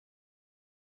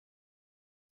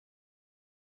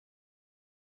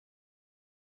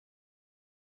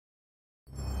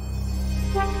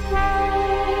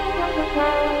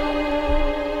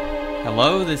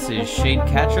Hello, this is Shade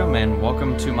Ketchum, and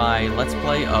welcome to my Let's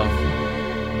Play of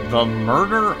The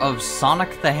Murder of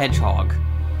Sonic the Hedgehog.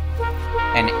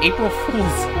 An April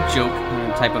Fool's joke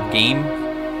type of game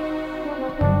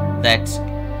that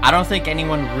I don't think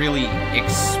anyone really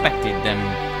expected them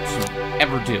to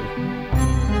ever do.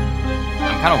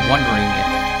 I'm kind of wondering if...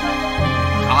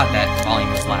 God, that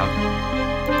volume is loud.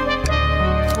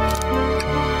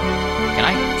 Can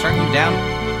I turn you down?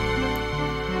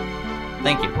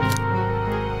 Thank you.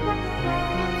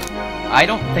 I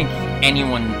don't think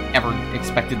anyone ever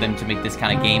expected them to make this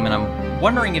kind of game, and I'm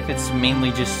wondering if it's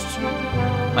mainly just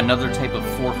another type of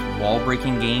fourth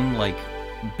wall-breaking game, like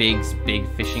Big's Big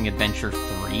Fishing Adventure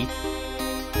 3,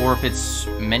 or if it's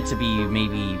meant to be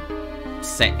maybe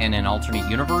set in an alternate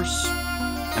universe.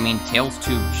 I mean, Tales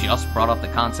 2 just brought up the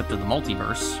concept of the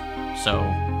multiverse, so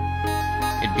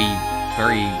it'd be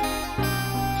very,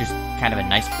 just kind of a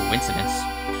nice coincidence.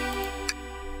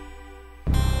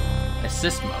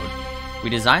 Assist mode. We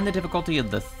designed the difficulty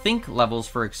of the Think levels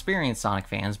for experienced Sonic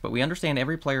fans, but we understand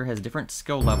every player has different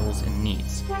skill levels and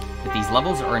needs. If these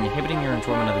levels are inhibiting your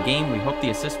enjoyment of the game, we hope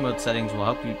the assist mode settings will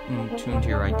help you tune to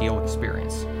your ideal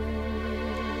experience.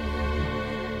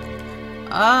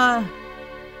 God.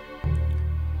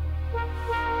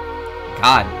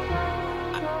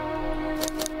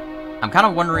 I'm kind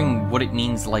of wondering what it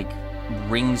means, like,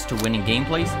 rings to win in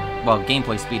gameplays. Well,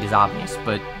 gameplay speed is obvious,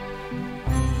 but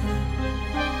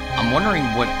I'm wondering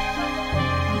what...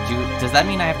 Does that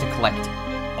mean I have to collect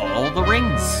all the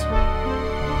rings?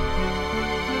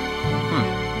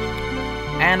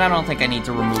 And I don't think I need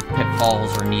to remove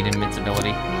pitfalls or need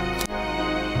invincibility.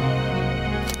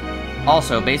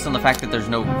 Also, based on the fact that there's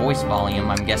no voice volume,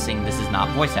 I'm guessing this is not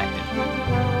voice acted.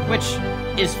 Which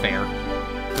is fair.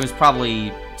 It was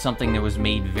probably something that was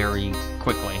made very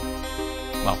quickly.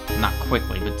 Well, not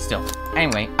quickly, but still.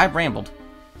 Anyway, I've rambled.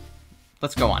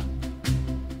 Let's go on.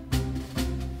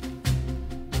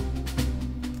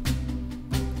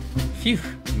 Phew,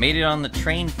 made it on the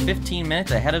train 15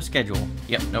 minutes ahead of schedule.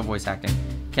 Yep, no voice acting.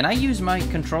 Can I use my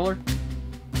controller?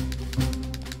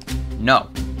 No,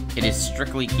 it is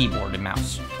strictly keyboard and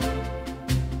mouse.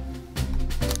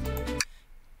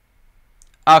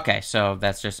 Okay, so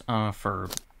that's just, for...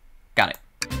 Got it.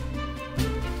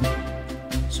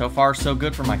 So far, so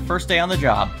good for my first day on the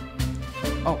job.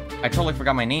 Oh, I totally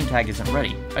forgot my name tag isn't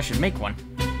ready. I should make one.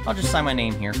 I'll just sign my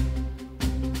name here.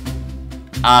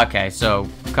 Okay, so,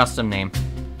 custom name.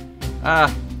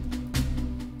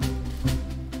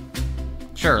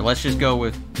 Sure, let's just go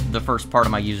with the first part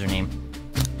of my username.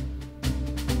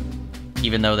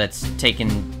 Even though this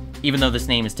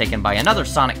name is taken by another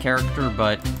Sonic character,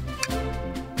 but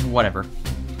whatever.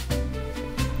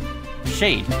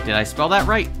 Shade, did I spell that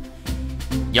right?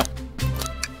 Yep.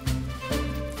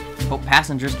 Hope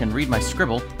passengers can read my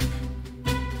scribble.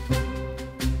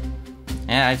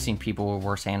 Yeah, I've seen people with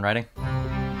worse handwriting.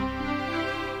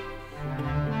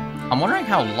 I'm wondering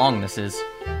how long this is.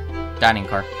 Dining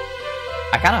car.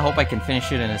 I kind of hope I can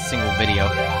finish it in a single video.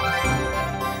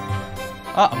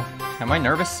 Uh-oh. Am I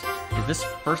nervous? Is this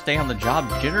first day on the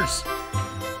job jitters?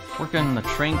 Working the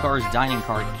train car's dining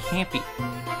car can't be...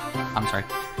 I'm sorry.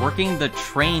 Working the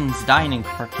train's dining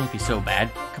car can't be so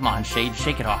bad. Come on, Shade,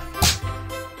 shake it off.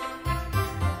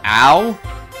 Ow!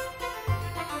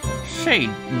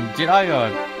 Shade, did I,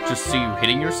 just see you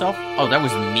hitting yourself? Oh, that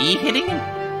was me hitting him?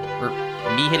 Or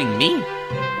me hitting me?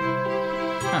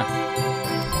 Huh.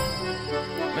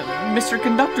 Mr.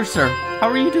 Conductor, sir, how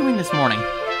are you doing this morning?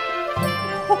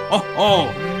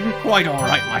 Oh, quite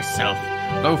alright myself,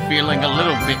 though feeling a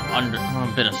little bit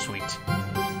bittersweet.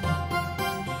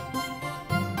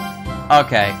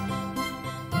 Okay.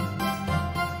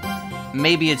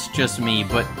 Maybe it's just me,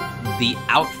 but the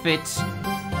outfit,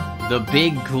 the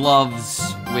big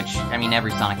gloves, which, I mean,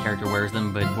 every Sonic character wears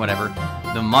them, but whatever.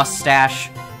 The mustache,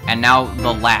 and now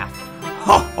the laugh.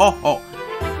 Ho, ho, ho.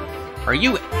 Are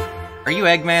you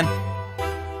Eggman?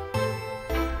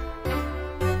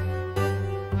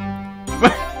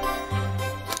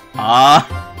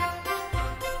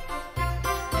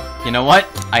 You know what?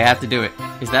 I have to do it.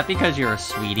 Is that because you're a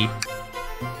sweetie?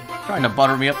 Trying to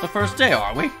butter me up the first day,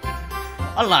 are we?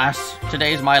 Alas,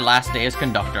 today's my last day as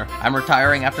conductor. I'm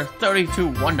retiring after 32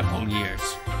 wonderful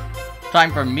years.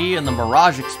 Time for me and the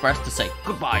Mirage Express to say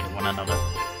goodbye to one another.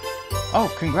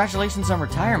 Oh, congratulations on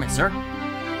retirement, sir.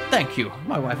 Thank you.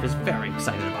 My wife is very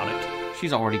excited about it.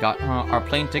 She's already got our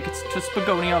plane tickets to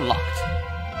Spagonia locked.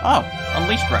 Oh,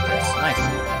 Unleashed reference. Nice.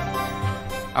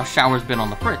 Our shower's been on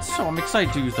the fritz, so I'm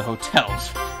excited to use the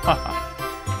hotels.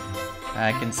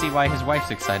 I can see why his wife's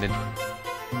excited.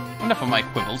 Enough of my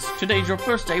quibbles. Today's your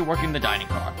first day working the dining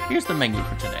car. Here's the menu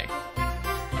for today.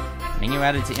 Menu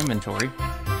added to inventory.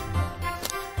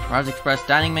 Mirage Express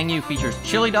dining menu features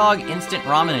chili dog, instant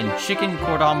ramen, and chicken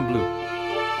cordon bleu.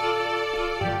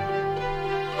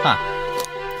 Huh.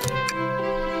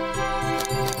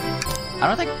 I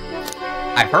don't think...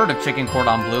 I've heard of chicken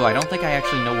cordon bleu. I don't think I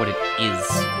actually know what it is.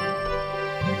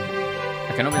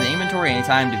 I can open the inventory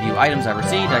anytime to view items I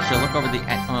received. I should look over the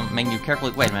menu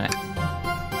carefully. Wait a minute.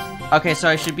 Okay, so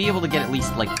I should be able to get at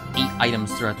least, like, 8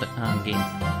 items throughout the game.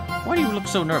 Why do you look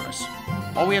so nervous?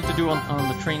 All we have to do on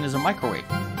the train is a microwave.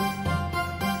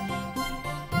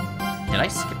 Did I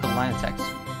skip the line of text?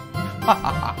 Ha ha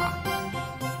ha ha.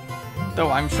 Though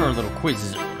I'm sure a little quiz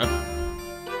is in order.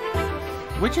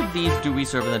 Which of these do we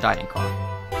serve in the dining car?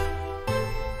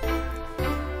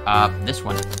 This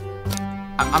one.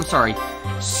 I'm sorry.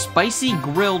 Spicy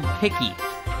grilled picky.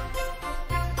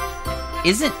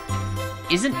 Isn't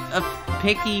a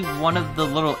picky one of the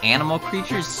little animal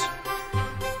creatures?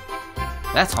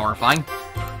 That's horrifying.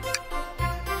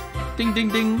 Ding ding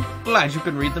ding. Glad you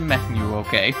can read the menu,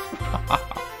 okay?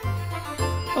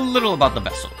 A little about the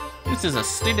vessel. This is a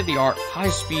state-of-the-art,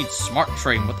 high-speed, smart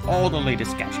train with all the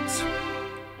latest gadgets.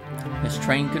 This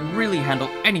train can really handle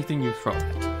anything you throw at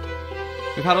it.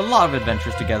 We've had a lot of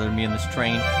adventures together, me and this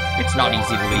train. It's not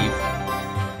easy to leave.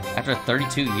 After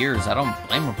 32 years, I don't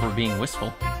blame him for being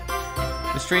wistful.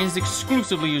 This train is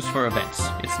exclusively used for events.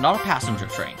 It's not a passenger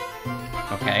train.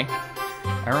 Okay.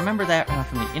 I remember that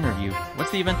from the interview.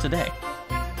 What's the event today?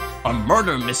 A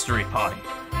murder mystery party.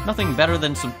 Nothing better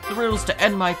than some thrills to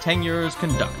end my tenure as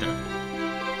conductor.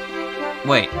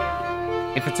 Wait.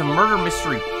 If it's a murder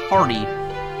mystery party,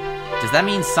 does that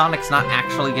mean Sonic's not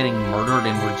actually getting murdered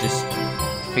and we're just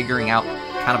figuring out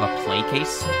kind of a play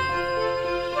case?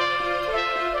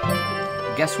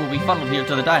 Guests will be funneled here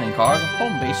to the dining car, the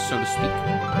home base, so to speak.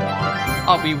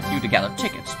 I'll be with you to gather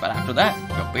tickets, but after that,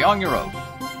 you'll be on your own.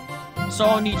 So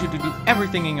I'll need you to do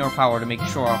everything in your power to make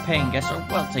sure our paying guests are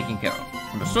well taken care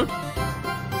of. Understood?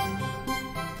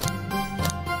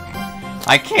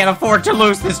 I can't afford to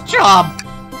lose this job!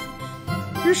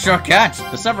 You sure can't.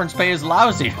 The severance pay is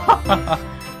lousy.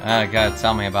 God,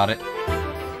 tell me about it.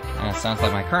 Sounds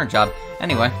like my current job.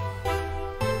 Anyway.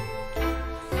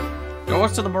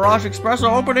 Doors to the Mirage Express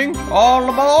are opening. All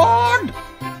aboard!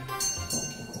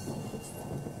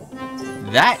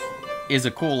 That is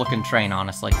a cool looking train,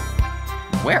 honestly.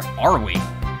 Where are we?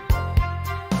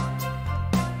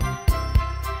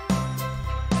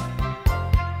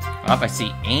 Up, I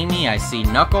see Amy, I see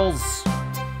Knuckles.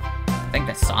 I think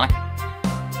that's Sonic.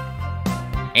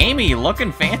 Amy,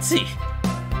 looking fancy.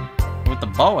 With the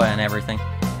boa and everything.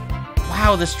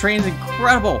 Wow, this train is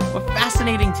incredible. With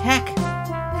fascinating tech.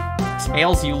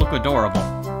 Tails, you look adorable.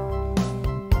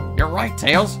 You're right,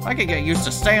 Tails. I could get used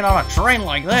to staying on a train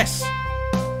like this.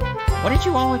 What did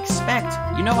you all expect?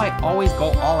 You know I always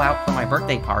go all out for my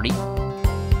birthday party.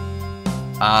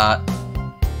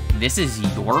 This is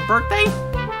your birthday?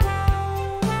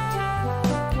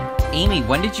 Amy,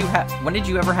 when did you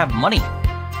ever have money?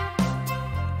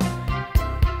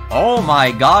 Oh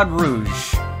my god,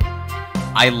 Rouge.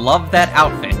 I love that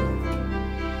outfit.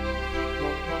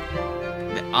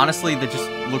 Honestly, that just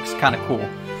looks kind of cool.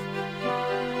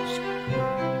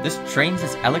 This train's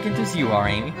as elegant as you are,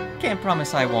 Amy. Can't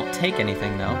promise I won't take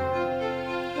anything, though.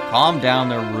 Calm down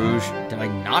there, Rouge. Did I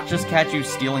not just catch you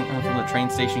stealing from the train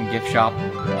station gift shop?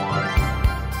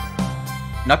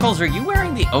 Knuckles, are you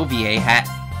wearing the OVA hat?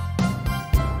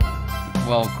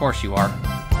 Well, of course you are.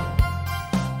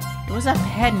 It was a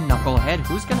pen, Knucklehead.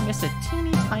 Who's gonna miss a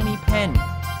teeny tiny pen?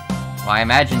 Well, I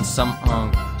imagine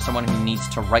someone who needs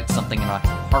to write something in a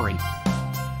hurry.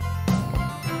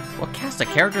 What cast of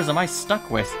characters am I stuck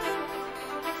with?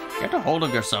 Get a hold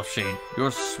of yourself, Shade.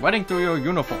 You're sweating through your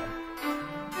uniform.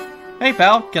 Hey,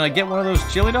 pal, can I get one of those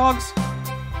chili dogs?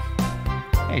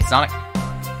 Hey, Sonic.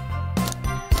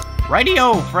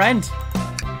 Rightio, friend!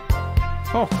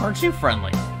 Oh, aren't you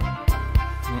friendly?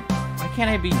 Why can't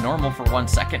I be normal for 1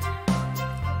 second?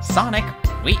 Sonic,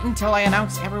 wait until I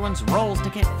announce everyone's roles to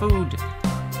get food.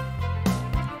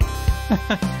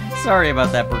 Sorry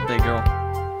about that, birthday girl.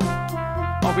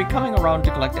 I'll be coming around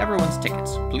to collect everyone's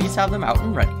tickets. Please have them out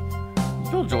and ready.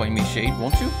 You'll join me, Shade,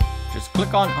 won't you? Just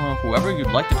click on whoever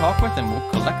you'd like to talk with and we'll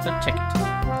collect the ticket.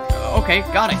 Okay,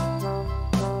 got it.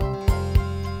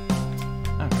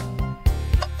 Okay.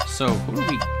 So, who do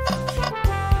we...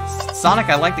 Sonic,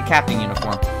 I like the captain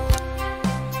uniform.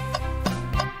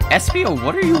 Espio,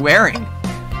 what are you wearing?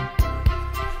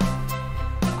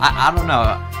 I don't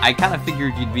know. I kind of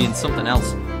figured you'd be in something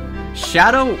else.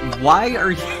 Shadow, why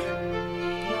are you...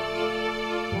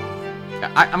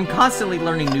 I'm constantly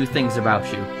learning new things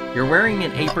about you. You're wearing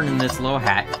an apron and this low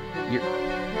hat.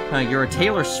 You're a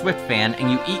Taylor Swift fan,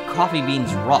 and you eat coffee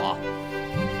beans raw.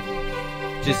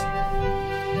 Just...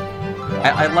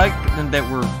 I like that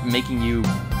we're making you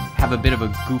have a bit of a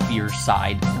goofier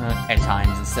side at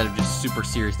times, instead of just super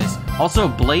seriousness. Also,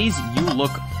 Blaze, you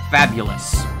look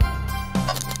fabulous.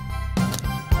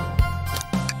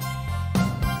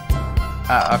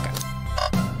 Okay.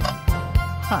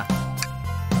 Huh.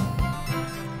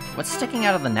 What's sticking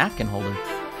out of the napkin holder?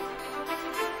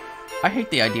 I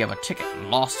hate the idea of a ticket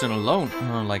lost and alone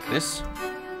like this.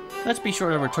 Let's be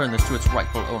sure to return this to its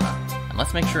rightful owner. And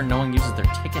let's make sure no one uses their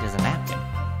ticket as a napkin.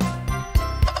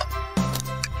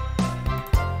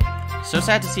 So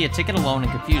sad to see a ticket alone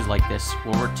and confused like this.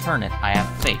 We'll return it. I have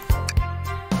faith.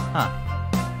 Huh.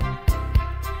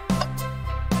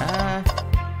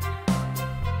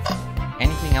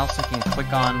 Anything else I can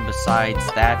click on besides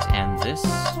that and this?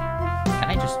 Can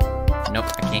I just... Nope,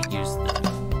 I can't use the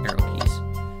arrow keys.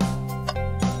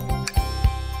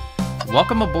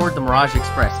 Welcome aboard the Mirage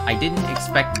Express. I didn't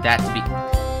expect that to be...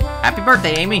 Happy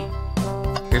birthday, Amy!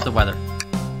 Here's the weather.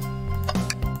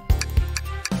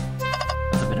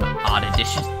 That's a bit of an odd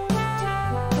addition.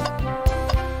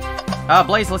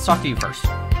 Blaze, let's talk to you first.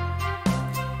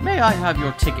 May I have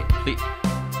your ticket, please?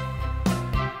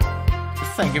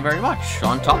 Thank you very much.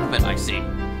 On top of it, I see.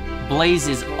 Blaze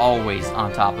is always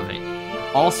on top of it.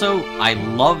 Also, I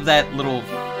love that little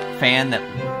fan that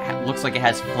looks like it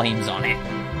has flames on it.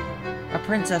 A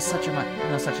princess such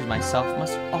as myself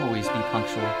must always be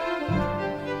punctual.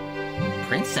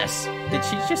 Princess? Did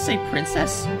she just say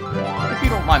princess? If you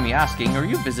don't mind me asking, are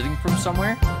you visiting from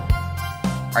somewhere?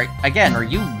 Again, are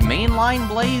you mainline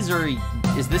Blaze, or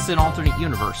is this an alternate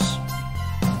universe?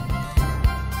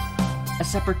 A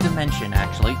separate dimension,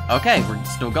 actually. Okay, we're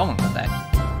still going with that.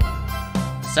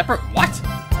 Separate what?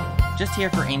 Just here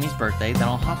for Amy's birthday, then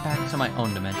I'll hop back to my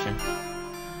own dimension.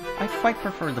 I quite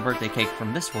prefer the birthday cake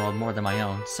from this world more than my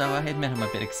own, so I admit I'm a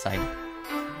bit excited.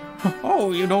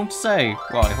 Oh, you don't say.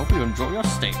 Well, I hope you enjoy your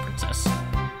stay, princess.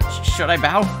 Should I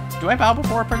bow? Do I bow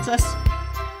before a princess?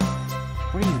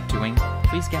 What are you doing?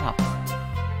 Please get up.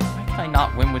 Why can I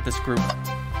not win with this group?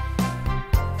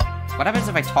 What happens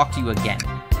if I talk to you again?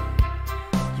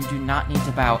 You do not need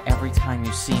to bow every time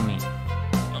you see me.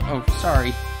 Oh,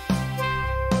 sorry.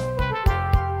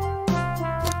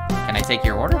 Can I take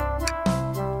your order?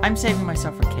 I'm saving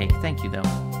myself for cake, thank you though.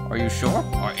 Are you sure?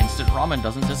 Our instant ramen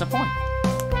doesn't disappoint.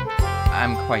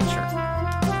 I'm quite sure.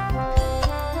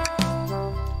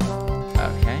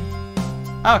 Okay.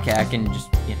 Okay, I can just,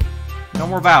 you know, no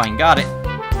more bowing, got it.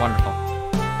 Wonderful.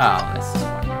 Oh, this is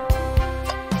wonderful.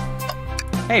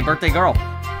 Hey, birthday girl.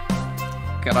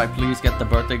 Could I please get the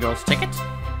birthday girl's ticket?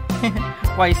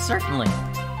 Why, certainly.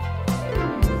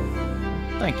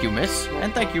 Thank you, miss,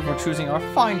 and thank you for choosing our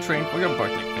fine train for your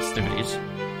birthday festivities.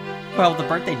 Well, the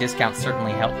birthday discount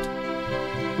certainly helped.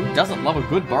 Who doesn't love a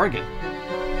good bargain?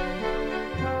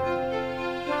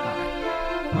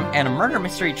 Alright. And a murder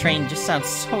mystery train just sounds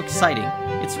so exciting.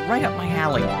 It's right up my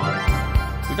alley.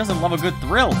 Who doesn't love a good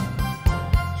thrill?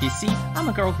 You see, I'm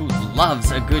a girl who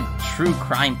loves a good true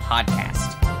crime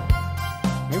podcast.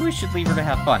 Maybe we should leave her to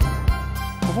have fun.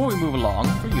 Before we move along,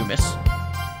 for you, miss.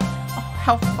 Oh,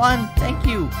 how fun! Thank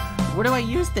you! Where do I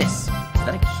use this? Is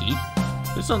that a key?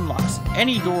 This unlocks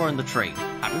any door in the train.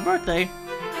 Happy birthday!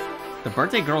 The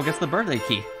birthday girl gets the birthday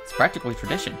key. It's practically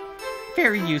tradition.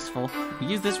 Very useful.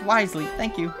 Use this wisely.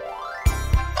 Thank you.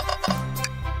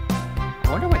 I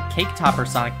wonder what cake topper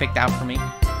Sonic picked out for me.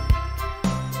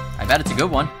 I bet it's a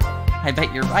good one. I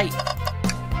bet you're right.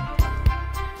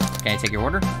 Can I take your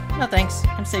order? No thanks.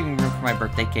 I'm saving room for my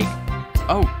birthday cake.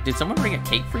 Oh, did someone bring a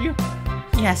cake for you?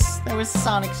 Yes, that was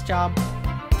Sonic's job.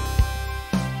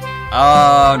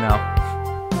 Oh no.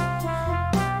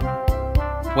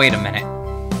 Wait a minute.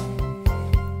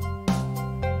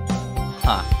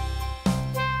 Huh.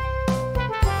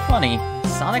 Funny,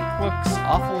 Sonic looks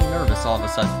awfully nervous all of a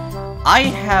sudden. I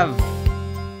have...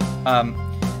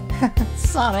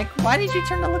 Sonic, why did you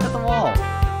turn to look at the wall?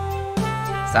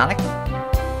 Sonic?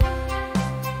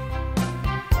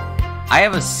 I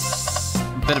have a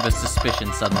bit of a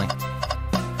suspicion suddenly.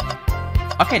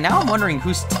 Okay, now I'm wondering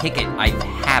whose ticket I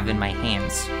have in my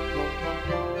hands.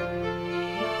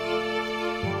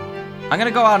 I'm gonna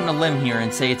go out on a limb here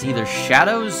and say it's either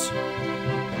Shadows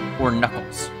or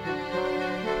Knuckles.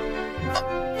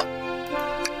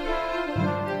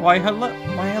 Why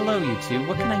hello you two.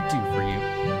 What can I do for you?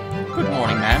 Good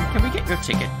morning, ma'am. Can we get your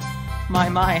ticket?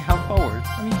 My, how forward.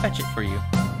 Let me fetch it for you.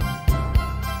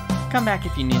 Come back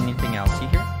if you need anything else, you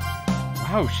hear?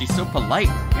 Wow, she's so polite.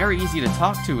 Very easy to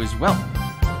talk to as well.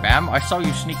 Ma'am, I saw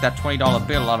you sneak that $20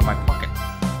 bill out of my pocket.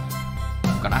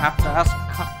 I'm gonna have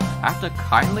to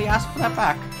kindly ask for that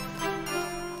back.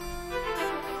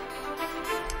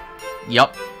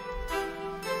 Yup.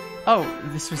 Oh,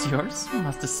 this was yours?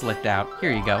 Must have slipped out.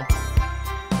 Here you go.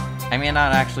 I may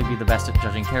not actually be the best at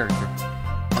judging character.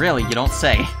 Really, you don't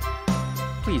say.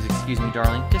 Please excuse me,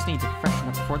 darling. Just need to freshen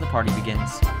up before the party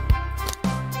begins.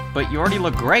 But you already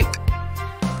look great.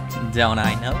 Don't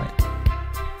I know it?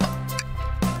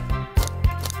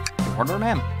 Your order,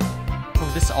 ma'am.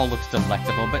 Oh, this all looks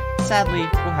delectable, but sadly,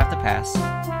 we'll have to pass.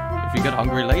 If you get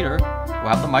hungry later, we'll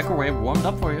have the microwave warmed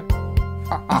up for you.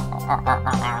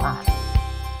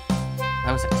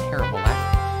 That was a terrible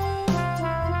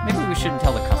laugh. Maybe we shouldn't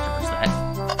tell the customers that.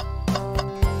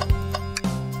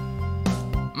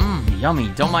 Yummy.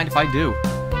 Don't mind if I do.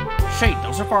 Shade,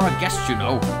 those are for our guests, you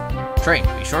know. Train,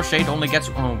 be sure Shade only gets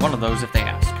one of those if they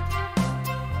ask.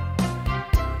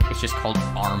 It's just called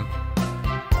arm.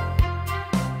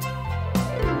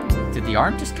 Did the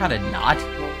arm just kind of nod?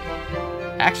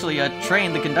 Actually,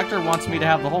 Train, the conductor wants me to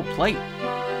have the whole plate.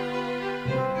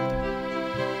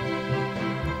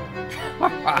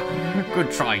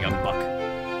 Good try, young buck.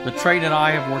 The Train and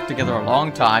I have worked together a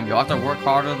long time. You'll have to work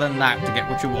harder than that to get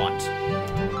what you want.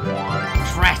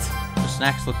 Drat! The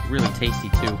snacks look really tasty,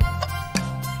 too.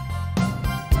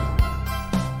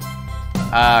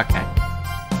 Okay.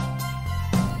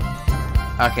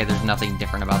 Okay, there's nothing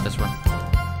different about this one.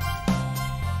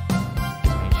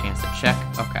 Gives me a chance to check.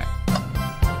 Okay.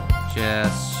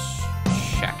 Just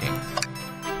checking.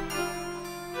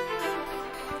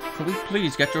 Could we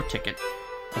please get your ticket?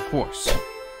 Of course.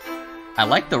 I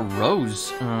like the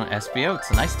rose SBO.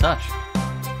 It's a nice touch.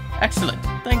 Excellent.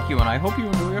 Thank you, and I hope you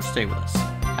enjoy your stay with us.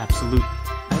 Absolutely.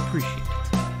 I appreciate it.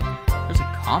 There's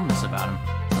a calmness about him.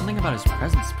 Something about his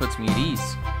presence puts me at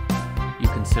ease. You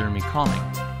consider me calming.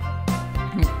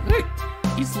 Wait,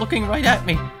 he's looking right at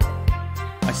me.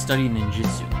 I study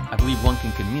ninjutsu. I believe one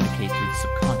can communicate through the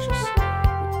subconscious.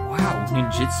 Wow,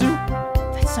 ninjutsu?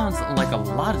 That sounds like a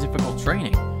lot of difficult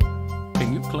training.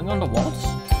 Can you cling onto walls?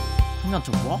 Cling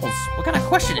onto walls? What kind of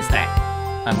question is that?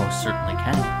 I most certainly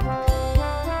can.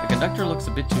 The conductor looks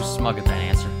a bit too smug at that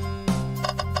answer.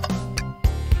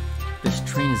 This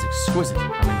train is exquisite.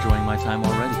 I'm enjoying my time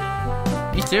already.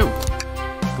 Me too.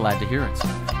 Glad to hear it.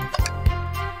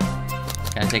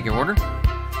 Can I take your order?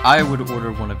 I would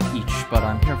order one of each, but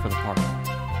I'm here for the party.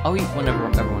 I'll eat whenever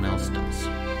everyone else does.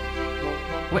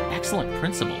 What excellent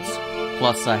principles.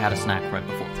 Plus, I had a snack right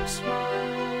before this.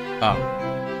 Oh.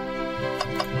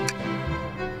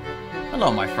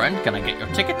 Hello, my friend. Can I get your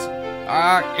ticket?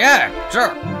 Yeah,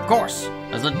 sure, of course.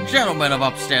 As a gentleman of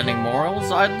upstanding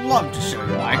morals, I'd love to show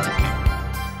you my ticket.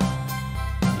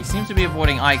 He seems to be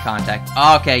avoiding eye contact.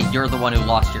 Okay, you're the one who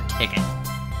lost your ticket.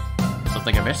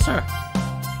 Something amiss, sir?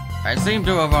 I seem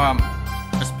to have,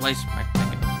 misplaced my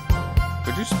ticket.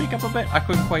 Could you speak up a bit? I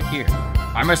couldn't quite hear.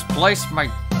 I misplaced my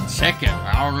ticket.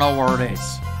 I don't know where it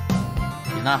is.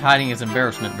 He's not hiding his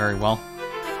embarrassment very well.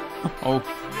 Oh,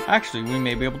 actually, we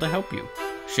may be able to help you.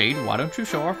 Shade, why don't you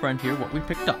show our friend here what we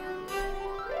picked up?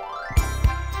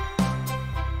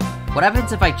 What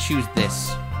happens if I choose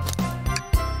this?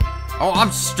 Oh,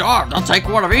 I'm starved. I'll take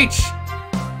one of each.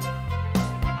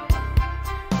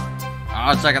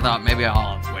 I'll take a thought. Maybe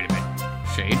I'll... Wait a minute.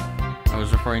 Shade? I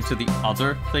was referring to the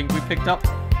other thing we picked up?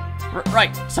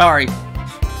 Right. Sorry.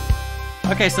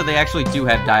 Okay, so they actually do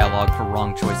have dialogue for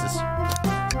wrong choices.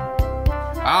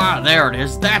 Ah, there it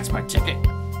is. That's my ticket.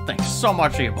 Thanks so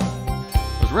much, Evil.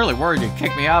 I was really worried you'd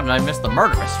kick me out and I'd miss the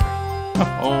murder mystery.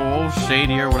 Oh, Shade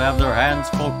here would have their hands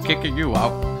full kicking you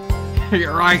out.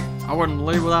 You're right. I wouldn't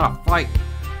leave without a fight.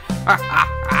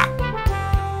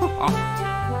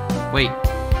 Wait,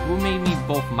 who made me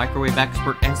both microwave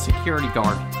expert and security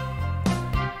guard?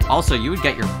 Also, you would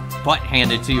get your butt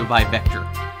handed to you by Vector.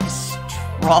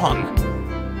 Strong.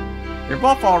 You're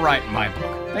both alright in my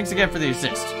book. Thanks again for the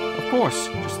assist. Of course,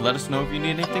 just let us know if you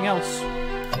need anything else.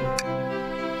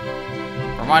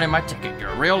 Providing my ticket, you're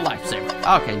a real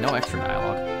lifesaver. Okay, no extra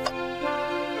dialogue.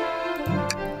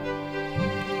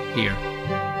 Here.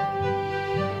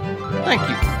 Thank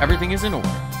you. Everything is in order.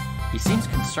 He seems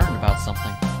concerned about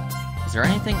something. Is there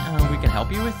anything we can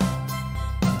help you with?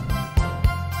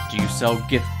 Do you sell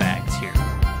gift bags here?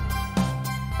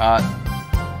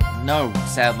 No,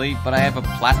 sadly, but I have a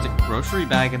plastic grocery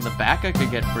bag in the back I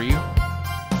could get for you.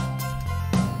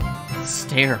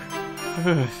 Stare.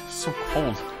 So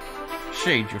cold.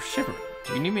 Shade, you're shivering.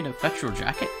 Do you need me to fetch your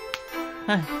jacket?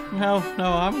 No,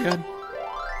 I'm good.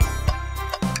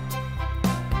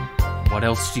 What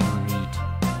else do you need?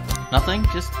 Nothing,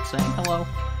 just saying hello.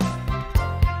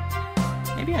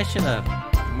 Maybe I should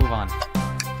move on.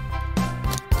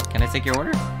 Can I take your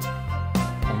order?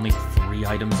 Only 3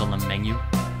 items on the menu.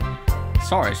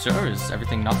 Sorry, sir, is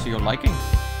everything not to your liking?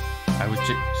 I was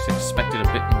just expected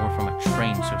a bit more from a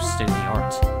train so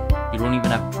state-of-the-art. You don't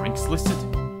even have drinks listed?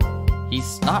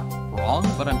 He's not wrong,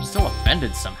 but I'm still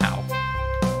offended somehow.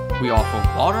 We offer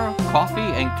water, coffee,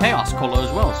 and Chaos Cola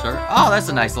as well, sir. Oh, that's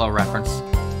a nice little reference.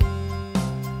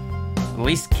 At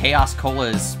least Chaos Cola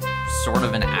is sort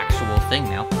of an actual thing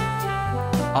now.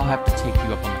 I'll have to take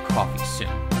you up on the coffee soon.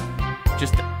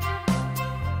 Just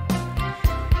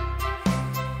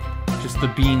the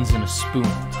beans in a spoon.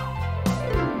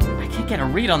 I can't get a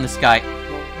read on this guy.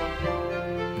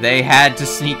 They had to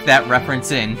sneak that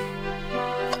reference in.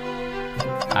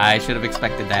 I should have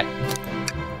expected that.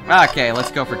 Okay,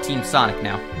 let's go for Team Sonic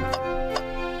now.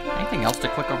 Anything else to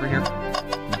click over here? No.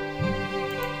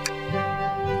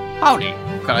 Howdy.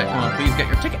 Could I please get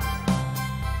your ticket?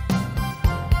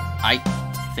 I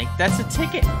think that's a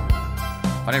ticket.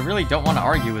 But I really don't want to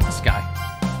argue with this guy.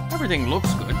 Everything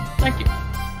looks good. Thank you.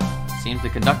 Seems the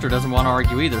conductor doesn't want to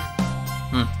argue either.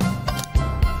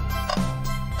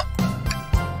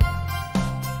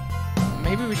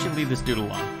 Maybe we should leave this dude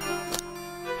alone.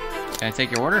 Can I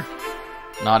take your order?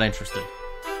 Not interested.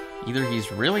 Either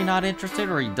he's really not interested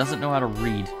or he doesn't know how to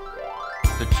read.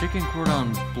 The chicken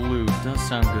cordon bleu does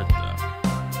sound good, though.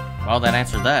 Well, that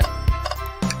answered that.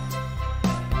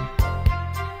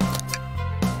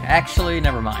 Actually,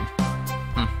 never mind.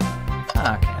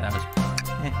 Okay, that was...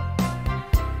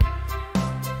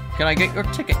 Can I get your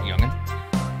ticket, young'un?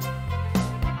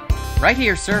 Right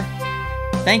here, sir.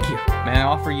 Thank you. May I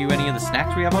offer you any of the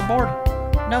snacks we have on board?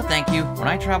 No, thank you. When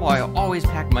I travel, I always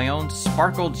pack my own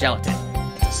sparkle gelatin.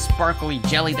 It's a sparkly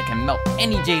jelly that can melt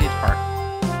any jaded heart.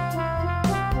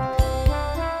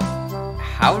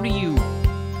 How do you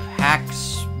pack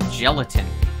gelatin?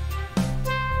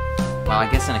 Well, I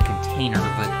guess in a container,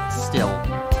 but still.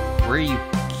 Where are you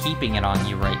keeping it on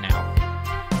you right now?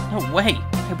 No way!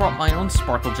 I brought my own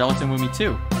sparkle gelatin with me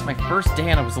too. It's my first day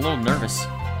and I was a little nervous.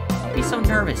 Don't be so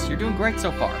nervous. You're doing great so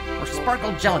far. We're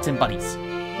sparkle gelatin buddies.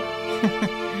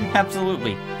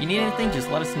 Absolutely. If you need anything, just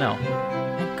let us know.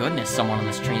 Thank goodness someone on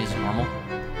this train is normal.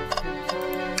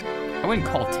 I wouldn't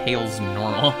call Tails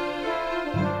normal.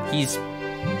 He's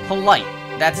polite.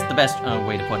 That's the best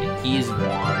way to put it. He is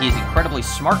incredibly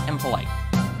smart and polite.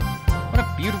 What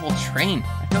a beautiful train.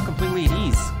 I feel completely at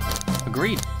ease.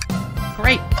 Agreed.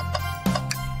 Great.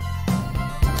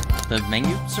 The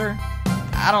menu, sir?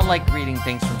 I don't like reading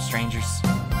things from strangers.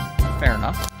 Fair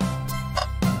enough.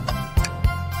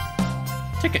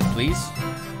 Ticket, please.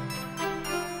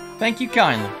 Thank you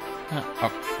kindly.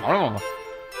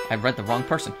 I read the wrong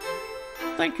person.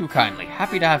 Thank you kindly.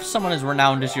 Happy to have someone as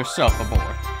renowned as yourself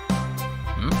aboard.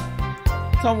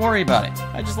 Don't worry about it.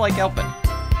 I just like helping.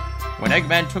 When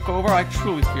Eggman took over, I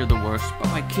truly feared the worst, but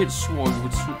my kids swore you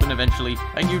would swoop in eventually,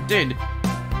 and you did.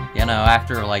 You know,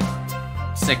 after like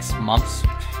 6 months.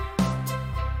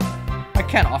 I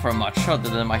can't offer much other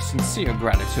than my sincere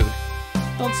gratitude.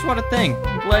 Don't sweat a thing.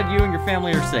 I'm glad you and your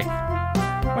family are safe.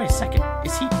 Wait a second.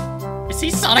 Is he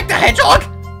Sonic the Hedgehog?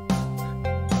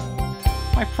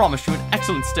 I promise you an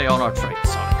excellent stay on our train,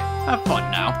 Sonic. Have fun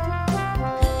now.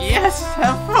 Yes,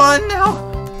 have fun now.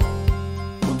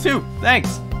 Well, too.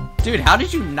 Thanks. Dude, how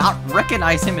did you not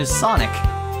recognize him as Sonic?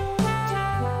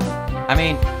 I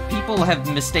mean, people have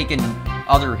mistaken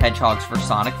other hedgehogs for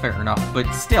Sonic, fair enough,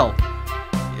 but still,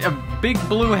 a big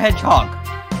blue hedgehog.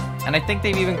 And I think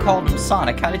they've even called him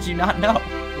Sonic. How did you not know?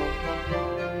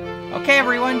 Okay,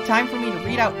 everyone, time for me to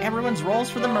read out everyone's roles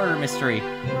for the murder mystery.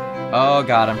 Oh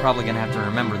god, I'm probably gonna have to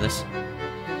remember this.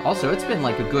 Also, it's been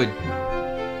like a good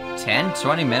 10,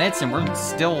 20 minutes, and we're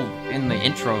still in the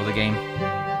intro of the game.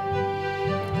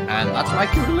 And that's my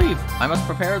cue to leave. I must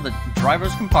prepare the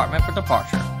driver's compartment for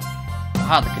departure.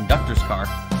 Ah, the conductor's car.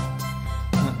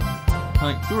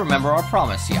 You remember our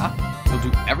promise, yeah? You'll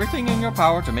do everything in your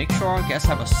power to make sure our guests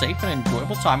have a safe and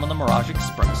enjoyable time on the Mirage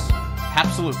Express.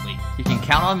 Absolutely. You can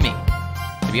count on me.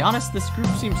 To be honest, this group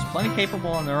seems plenty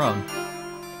capable on their own.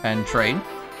 And Train,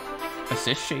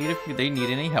 assist Shade if they need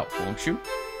any help, won't you?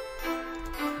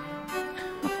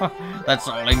 That's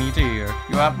all I need to hear.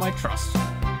 You have my trust.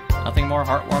 Nothing more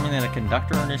heartwarming than a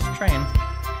conductor on this train.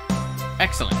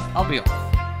 Excellent. I'll be off.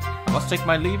 I must take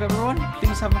my leave, everyone.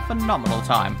 Please have a phenomenal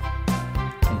time.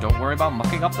 And don't worry about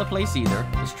mucking up the place either.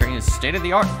 This train is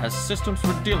state-of-the-art and has systems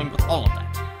for dealing with all of that.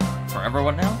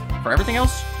 For everything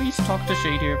else, please talk to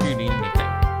Shade here if you need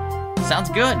anything. Sounds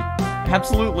good.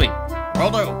 Absolutely. Will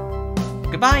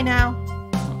do. Goodbye now.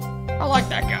 I like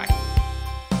that guy.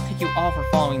 Thank you all for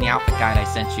following the outfit guide I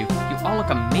sent you. You all look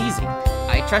amazing.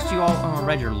 I trust you all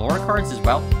read your lore cards as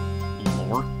well.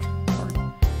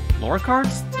 Lore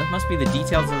cards? That must be the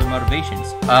details of their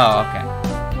motivations. Oh, okay.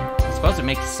 This suppose it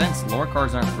makes sense lore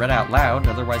cards aren't read out loud,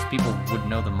 otherwise people would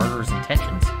know the murderer's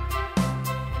intentions.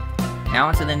 Now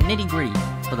onto the nitty-gritty.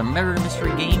 For the murder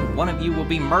mystery game, one of you will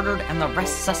be murdered and the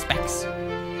rest suspects.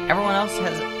 Everyone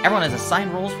has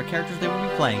assigned roles for characters they will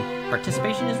be playing.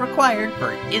 Participation is required,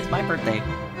 for it is my birthday.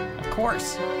 Of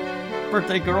course.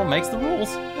 Birthday girl makes the rules.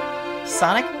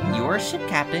 Sonic, you are a ship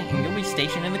captain and you'll be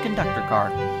stationed in the conductor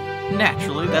car.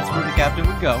 Naturally, that's where the captain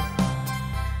would go.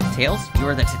 Tails, you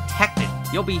are the detective.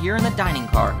 You'll be here in the dining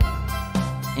car.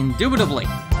 Indubitably.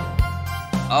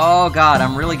 Oh god,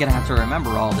 I'm really gonna have to remember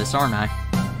all this, aren't I?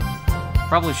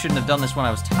 Probably shouldn't have done this when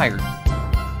I was tired.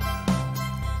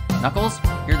 Knuckles,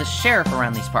 you're the sheriff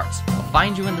around these parts. We'll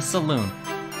find you in the saloon.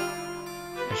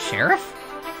 The sheriff?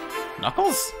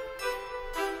 Knuckles?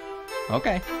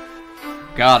 Okay.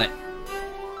 Got it.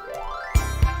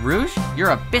 Rouge, you're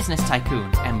a business tycoon.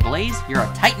 And Blaze, you're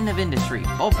a titan of industry,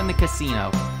 both in the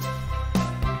casino.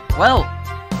 Well,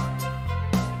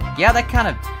 yeah, that kind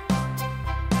of...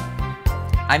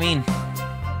 I mean,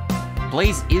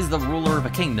 Blaze is the ruler of a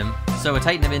kingdom, so a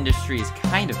titan of industry is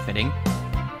kind of fitting.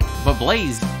 But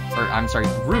Blaze, or I'm sorry,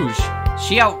 Rouge,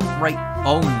 she outright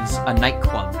owns a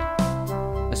nightclub,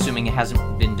 assuming it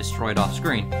hasn't been destroyed off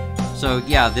screen. So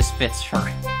yeah, this fits her.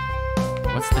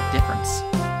 What's the difference?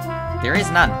 There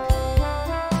is none.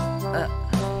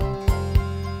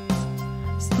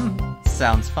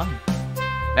 Sounds fun.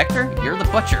 Vector, you're the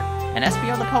butcher, and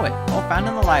SPO the poet, both found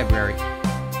in the library.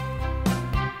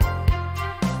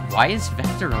 Why is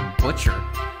Vector a butcher?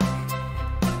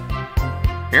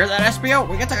 Hear that, SPO?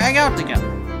 We get to hang out together.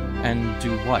 And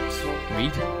do what?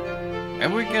 Read?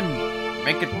 Maybe we can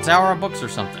make a tower of books or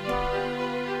something.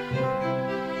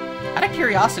 Out of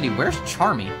curiosity, where's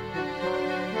Charmy?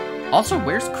 Also,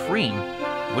 where's Cream?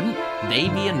 Wouldn't they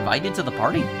be invited to the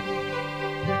party?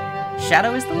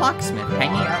 Shadow is the locksmith,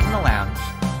 hanging out in the lounge.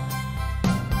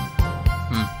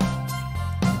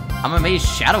 I'm amazed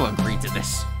Shadow agreed to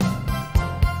this.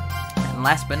 And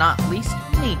last but not least,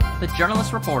 me, the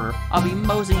journalist reporter. I'll be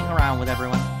moseying around with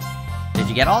everyone. Did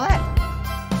you get all that?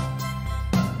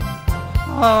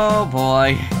 Oh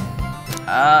boy.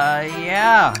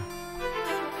 Yeah.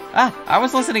 I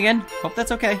was listening in. Hope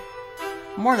that's okay.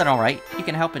 More than alright. You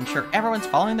can help ensure everyone's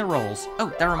following their roles.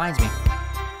 Oh, that reminds me.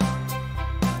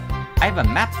 I have a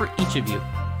map for each of you.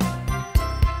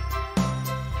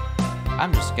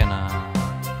 I'm just gonna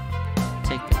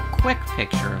take a quick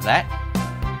picture of that.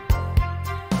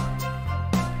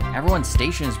 Everyone's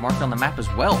station is marked on the map as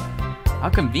well. How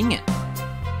convenient.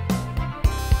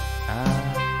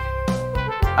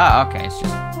 Okay, it's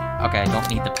just... Okay, I don't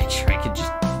need the picture. I could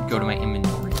just go to my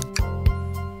inventory.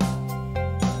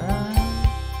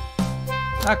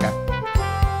 Okay.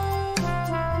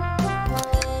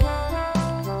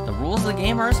 The rules of the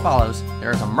game are as follows.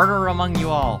 There is a murderer among you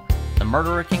all. The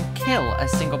murderer can kill a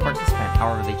single participant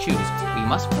however they choose. We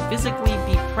must physically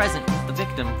be present with the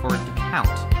victim for it to count.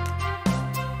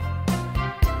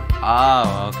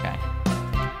 Oh, okay.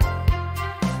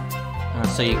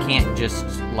 So you can't just,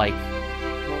 like...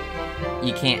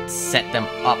 You can't set them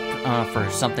up for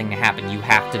something to happen. You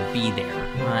have to be there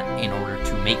in order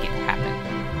to make it happen.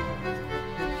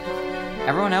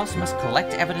 Everyone else must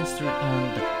collect evidence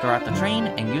throughout the train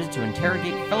and use it to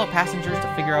interrogate fellow passengers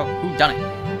to figure out who done it.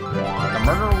 The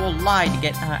murderer will lie to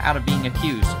get out of being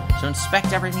accused, so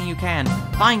inspect everything you can,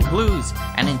 find clues,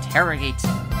 and interrogate.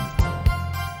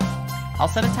 I'll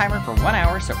set a timer for 1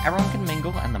 hour so everyone can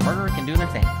mingle and the murderer can do their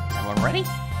thing. Everyone ready?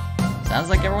 Sounds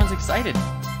like everyone's excited.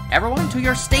 Everyone to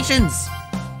your stations!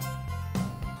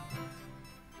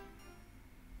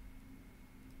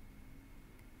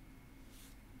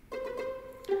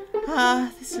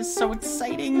 This is so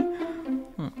exciting.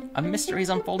 A mystery is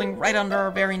unfolding right under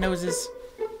our very noses.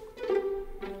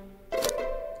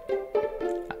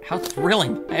 How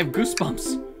thrilling! I have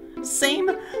goosebumps. Same.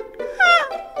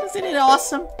 Isn't it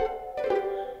awesome?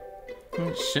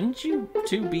 Shouldn't you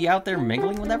two be out there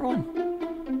mingling with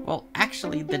everyone? Well,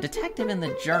 actually, the detective and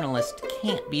the journalist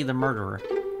can't be the murderer.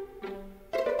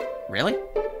 Really?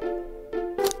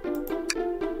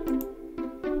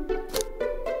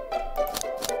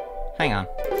 Hang on.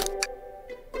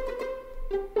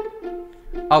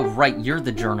 Oh, right, you're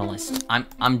the journalist.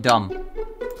 I'm dumb.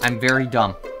 I'm very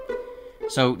dumb.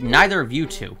 So, neither of you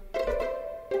two.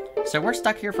 So we're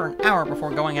stuck here for an hour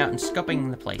before going out and scoping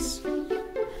the place.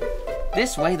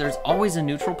 This way, there's always a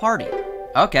neutral party.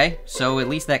 Okay, so at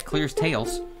least that clears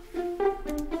Tails.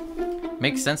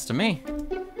 Makes sense to me.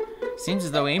 Seems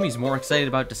as though Amy's more excited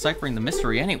about deciphering the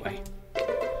mystery anyway.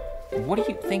 What do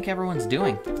you think everyone's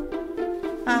doing?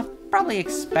 Probably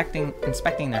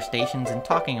inspecting their stations and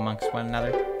talking amongst one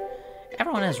another.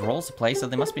 Everyone has roles to play, so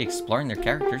they must be exploring their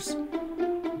characters.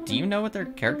 Do you know what their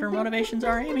character motivations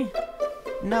are, Amy?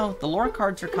 No, the lore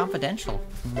cards are confidential.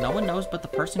 No one knows but the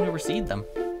person who received them.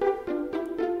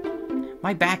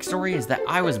 My backstory is that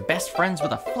I was best friends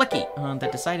with a flicky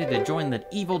that decided to join the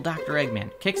evil Dr.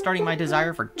 Eggman, kickstarting my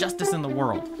desire for justice in the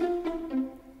world.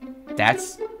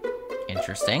 That's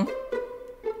interesting.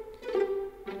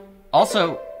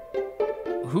 Also,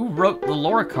 who wrote the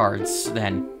lore cards,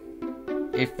 then?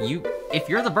 If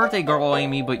you're the birthday girl,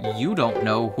 Amy, but you don't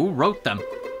know, who wrote them?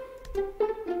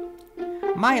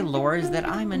 My lore is that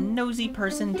I'm a nosy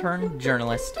person turned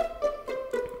journalist.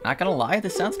 Not gonna lie,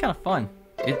 this sounds kind of fun.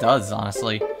 It does,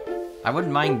 honestly. I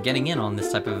wouldn't mind getting in on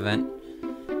this type of event.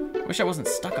 Wish I wasn't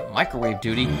stuck on microwave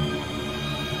duty.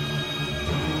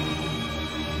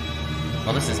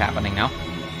 Well, this is happening now.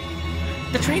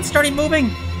 The train started moving!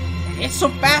 It's so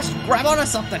fast! Grab onto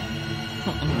something!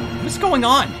 What's going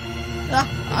on?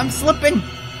 I'm slipping!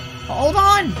 Hold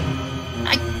on!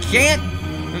 I can't!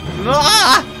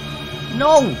 Ah!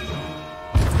 No!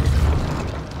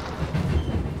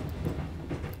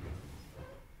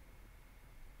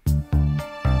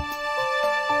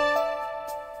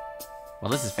 Well,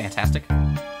 this is fantastic.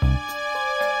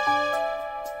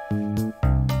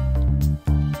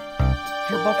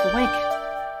 You're both awake.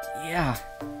 Yeah.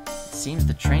 It seems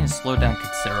the train has slowed down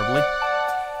considerably.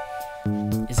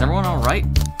 Is everyone alright?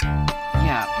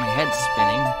 Yeah, my head's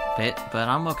spinning a bit, but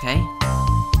I'm okay.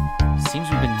 Seems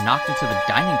we've been knocked into the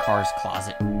dining car's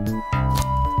closet.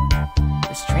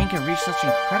 This train can reach such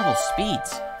incredible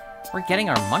speeds. We're getting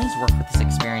our money's worth with this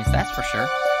experience, that's for sure.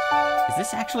 Is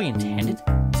this actually intended?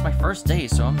 It's my first day,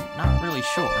 so I'm not really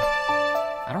sure.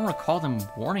 I don't recall them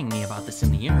warning me about this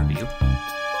in the interview.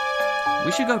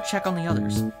 We should go check on the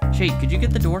others. Shade, could you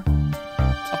get the door?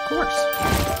 Of course.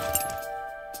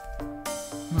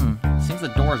 Seems the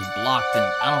door is blocked and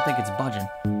I don't think it's budging.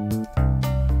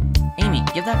 Amy,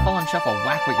 give that fallen shelf a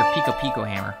whack with your Pico Pico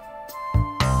hammer.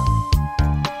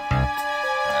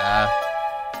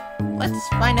 Let's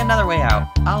find another way out.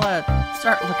 I'll,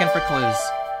 start looking for clues.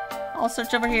 I'll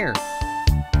search over here.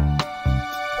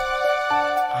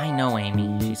 I know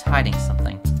Amy. She's hiding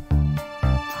something.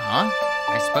 Huh?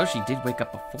 I suppose she did wake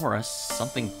up before us.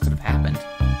 Something could have happened.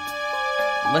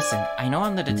 Listen, I know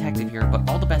I'm the detective here, but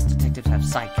all the best detectives have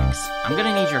sidekicks. I'm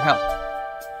gonna need your help.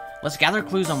 Let's gather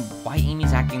clues on why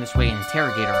Amy's acting this way and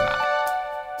interrogate her about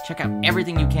it. Check out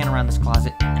everything you can around this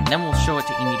closet, and then we'll show it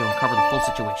to Amy to uncover the full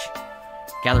situation.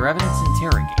 Gather evidence and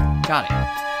interrogate. Got it.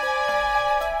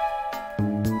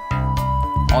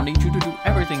 I'll need you to do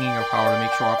everything in your power to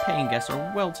make sure our paying guests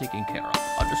are well taken care of.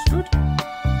 Understood?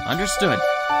 Understood.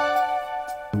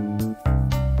 You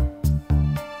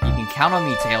can count on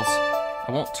me, Tails.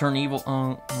 I won't turn evil,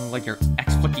 like your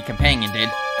ex-flicky companion did.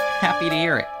 Happy to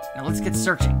hear it. Now let's get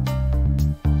searching.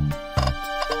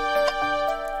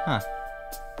 Huh.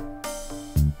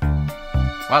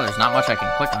 Wow, there's not much I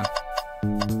can click on.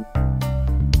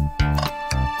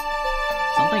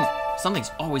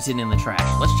 Something's always hidden in the trash.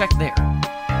 Let's check there.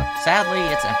 Sadly,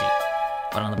 it's empty.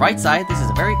 But on the bright side, this is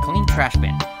a very clean trash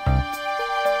bin.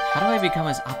 How do I become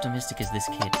as optimistic as this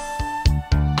kid?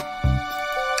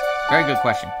 Very good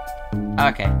question.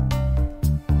 Okay.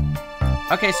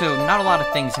 Okay, so not a lot of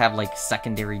things have, like,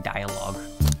 secondary dialogue.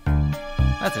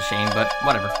 That's a shame, but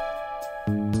whatever.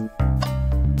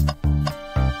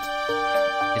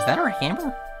 Is that our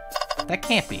hammer? That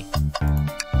can't be.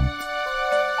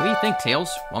 What do you think,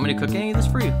 Tails? Want me to cook any of this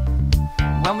for you?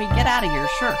 When we get out of here,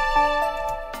 sure.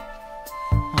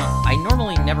 I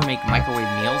normally never make microwave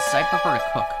meals, so I prefer to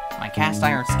cook. My cast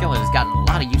iron skillet has gotten a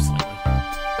lot of use lately.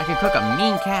 I can cook a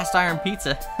mean cast iron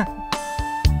pizza.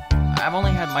 I've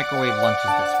only had microwave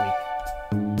lunches this week.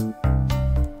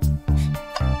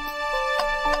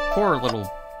 Poor little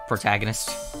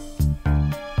protagonist.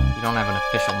 You don't have an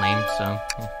official name, so...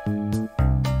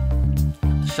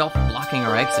 The shelf blocking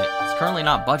our exit. It's currently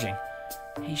not budging.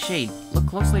 Hey, Shade, look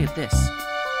closely at this.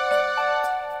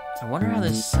 I wonder how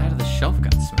this side of the shelf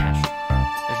got smashed.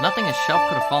 There's nothing a shelf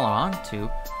could have fallen onto.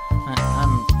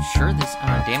 I'm sure this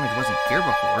damage wasn't here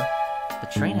before. The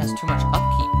train has too much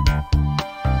upkeep.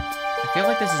 I feel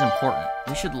like this is important.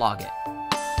 We should log it.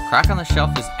 Crack on the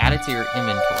shelf is added to your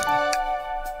inventory.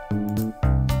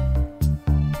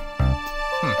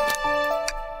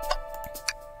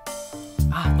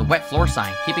 Ah, the wet floor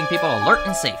sign, keeping people alert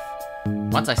and safe.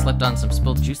 Once I slipped on some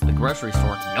spilled juice at the grocery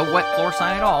store. No wet floor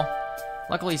sign at all.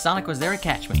 Luckily, Sonic was there to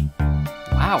catch me.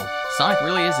 Wow, Sonic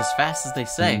really is as fast as they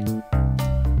say.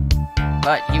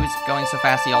 But he was going so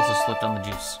fast he also slipped on the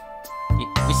juice.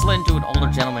 We slid into an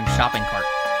older gentleman's shopping cart.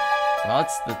 Well,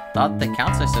 it's the thought that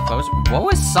counts, I suppose. What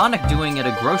was Sonic doing at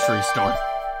a grocery store?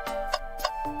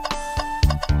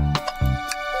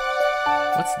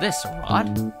 What's this, a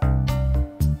rod? The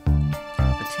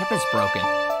tip is broken.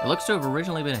 It looks to have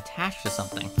originally been attached to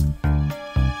something.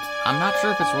 I'm not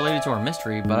sure if it's related to our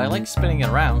mystery, but I like spinning it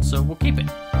around, so we'll keep it.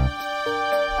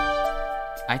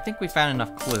 I think we found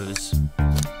enough clues.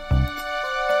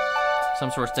 Some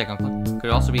sort of stick on clue.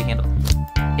 Could also be a handle.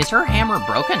 Is her hammer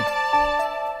broken?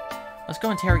 Let's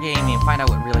go interrogate Amy and find out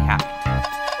what really happened.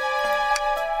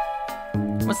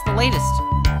 What's the latest?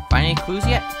 Find any clues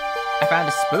yet? I found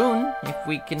a spoon. If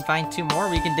we can find 2 more,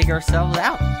 we can dig ourselves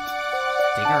out.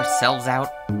 Dig ourselves out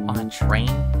on a train?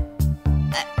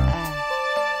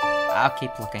 I'll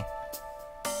keep looking.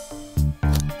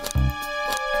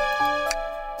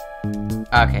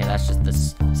 Okay, that's just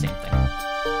this same thing.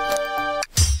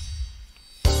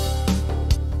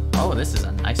 Oh, this is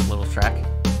a nice little track.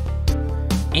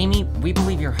 Amy, we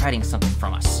believe you're hiding something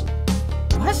from us.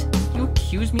 What? You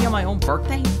accuse me on my own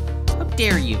birthday? How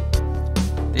dare you?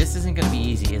 This isn't gonna be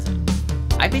easy, is it?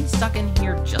 I've been stuck in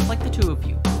here just like the 2 of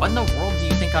you. What in the world do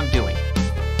you think I'm doing?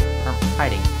 I'm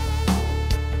hiding.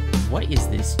 What is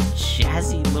this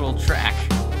jazzy little track?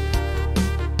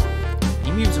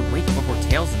 Amy was awake before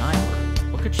Tails and I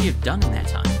were. What could she have done in that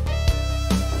time?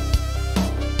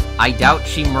 I doubt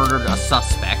she murdered a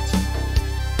suspect.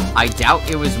 I doubt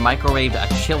it was microwaved a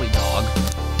chili dog.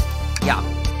 Yeah.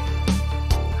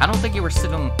 I don't think you were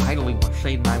sitting idly while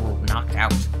Shade and I were knocked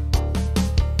out.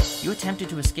 You attempted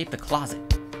to escape the closet.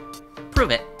 Prove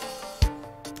it.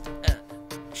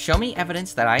 Show me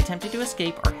evidence that I attempted to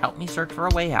escape or help me search for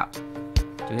a way out.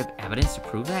 Do you have evidence to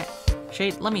prove that?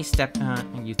 Shade, let me step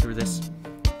you through this.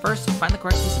 First, find the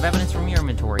correct piece of evidence from your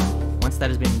inventory. Once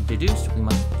that has been deduced, we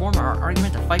must form our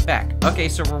argument to fight back. Okay,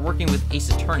 so we're working with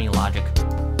Ace Attorney logic.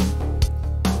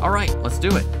 Alright, let's do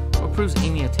it. What proves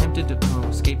Amy attempted to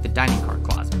escape the dining car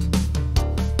closet?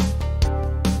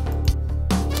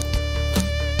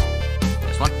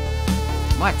 This one?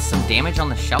 What, some damage on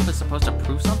the shelf is supposed to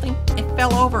prove something? It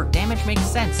fell over. Damage makes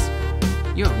sense.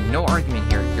 You have no argument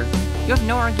here.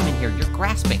 You're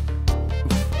grasping.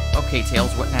 Okay,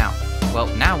 Tails, what now? Well,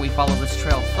 now we follow this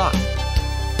trail of thought.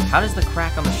 How does the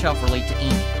crack on the shelf relate to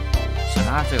Amy? So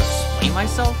now I have to explain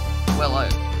myself? Well,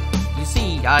 you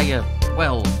see,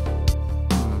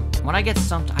 when I get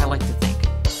stumped, I like to think,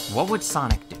 what would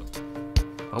Sonic do?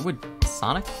 What would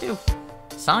Sonic do?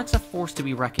 Sonic's a force to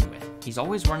be reckoned with. He's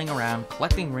always running around,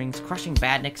 collecting rings, crushing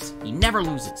badniks. He never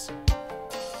loses.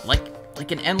 Like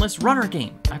an endless runner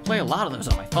game. I play a lot of those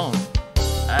on my phone.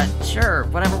 Sure,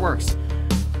 whatever works.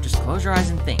 Just close your eyes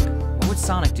and think. What would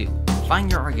Sonic do? Find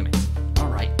your argument.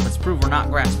 Alright, let's prove we're not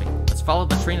grasping. Let's follow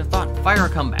the train of thought and fire a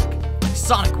comeback. Like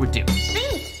Sonic would do.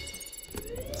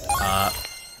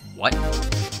 What?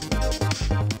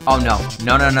 Oh, no.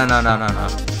 No.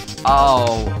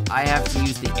 Oh, I have to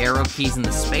use the arrow keys and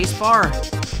the space bar?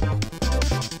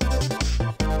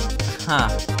 Huh.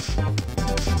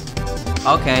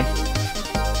 Okay.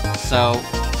 So,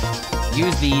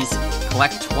 use these,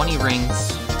 collect 20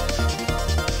 rings.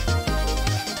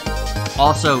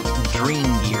 Also, dream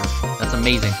gear. That's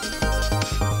amazing.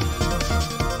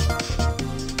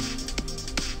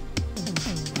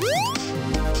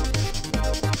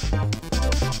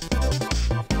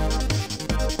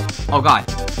 Oh god.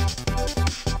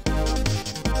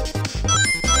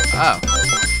 Oh.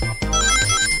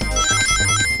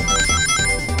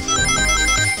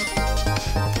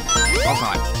 Oh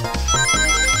god.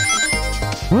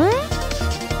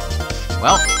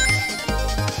 Well.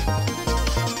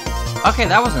 Okay,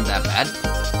 that wasn't that bad.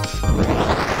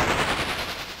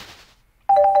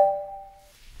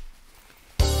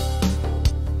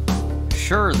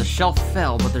 Sure, the shelf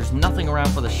fell, but there's nothing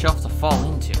around for the shelf to fall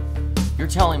into. You're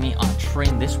telling me on a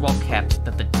train this well kept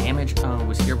that the damage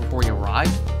was here before you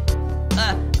arrived?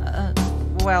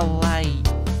 Well,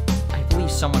 I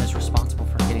believe someone is responsible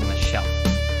for hitting the shelf.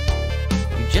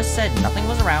 You just said nothing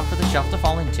was around for the shelf to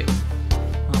fall into.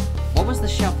 What was the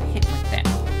shelf hit with then?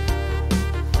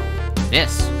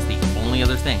 This is the only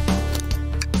other thing.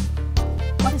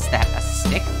 What is that, a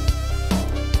stick?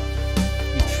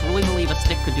 You truly believe a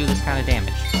stick could do this kind of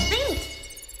damage?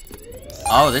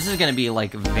 Oh, this is gonna be,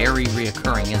 like, very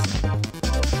reoccurring, isn't it?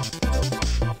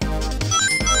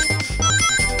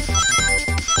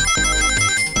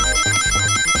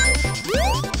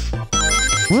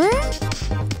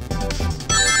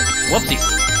 Whoopsies.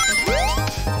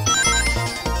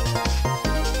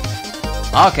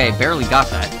 Okay, barely got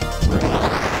that.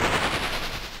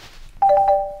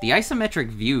 The isometric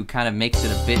view kind of makes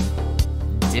it a bit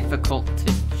difficult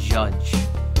to judge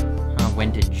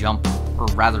when to jump, or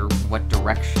rather, what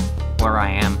direction, where I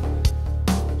am.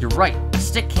 You're right, a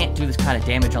stick can't do this kind of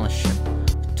damage on the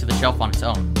to the shelf on its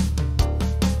own.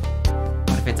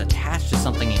 But if it's attached to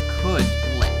something, it could,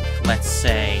 let's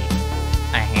say,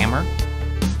 a hammer.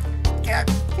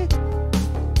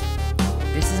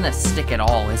 This isn't a stick at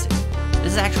all, is it?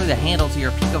 This is actually the handle to your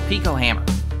Pico Pico hammer.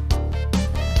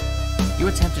 You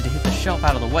attempted to hit the shelf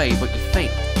out of the way, but you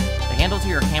failed. The handle to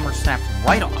your hammer snapped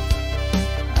right off.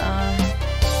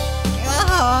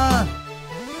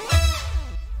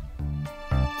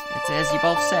 It's as you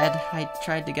both said. I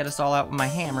tried to get us all out with my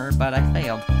hammer, but I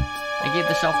failed. I gave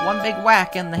the shelf one big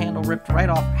whack and the handle ripped right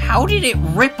off. How did it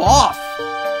rip off?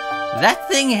 That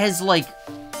thing has, like,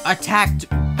 attacked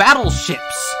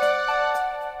battleships.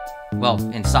 Well,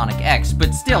 in Sonic X,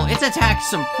 but still, it's attacked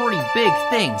some pretty big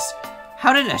things.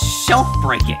 How did a shelf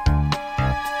break it?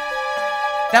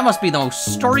 That must be the most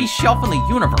sturdy shelf in the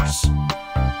universe.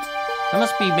 That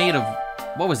must be made of,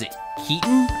 what was it,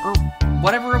 Keaton? Or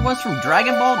whatever it was from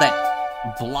Dragon Ball, that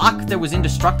block that was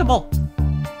indestructible?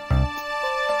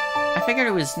 I figured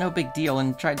it was no big deal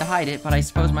and tried to hide it, but I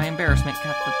suppose my embarrassment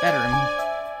got the better of me.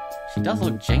 She does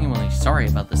look genuinely sorry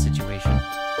about the situation.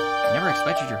 I never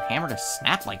expected your hammer to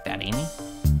snap like that, Amy.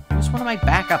 It was one of my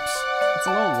backups. It's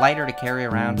a little lighter to carry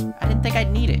around. I didn't think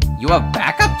I'd need it. You have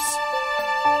backups?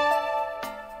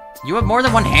 You have more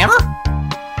than one hammer?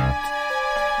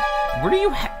 Where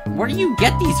do you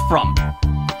get these from?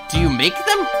 Do you make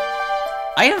them?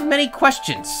 I have many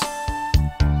questions.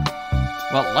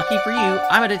 Well, lucky for you,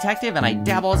 I'm a detective and I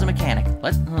dabble as a mechanic.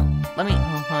 Let me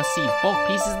see both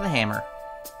pieces of the hammer.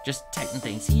 Just tighten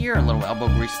things here, a little elbow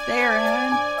grease there,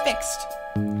 and fixed.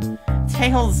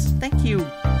 Tails, thank you.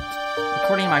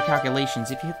 According to my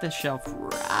calculations, if you hit the shelf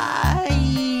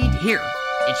right here,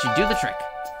 it should do the trick.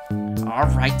 All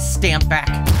right, stand back.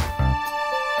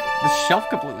 The shelf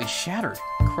completely shattered.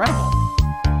 Incredible.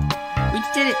 We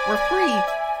did it, we're free.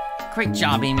 Great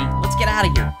job, Amy. Let's get out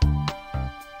of here.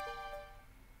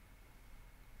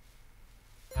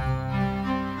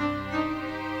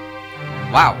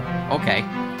 Wow, okay.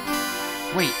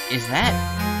 Wait, is that?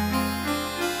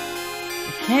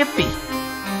 It can't be.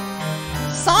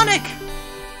 Sonic!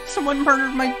 Someone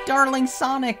murdered my darling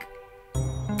Sonic.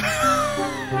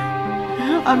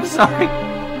 I'm sorry.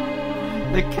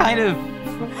 The kind of...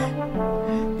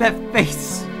 That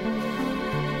face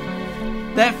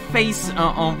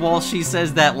while she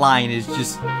says that line is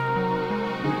just...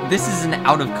 This is an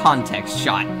out-of-context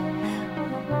shot.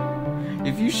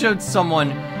 If you showed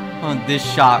someone on this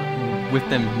shot with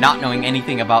them not knowing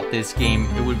anything about this game,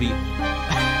 it would be...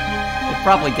 They'd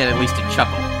probably get at least a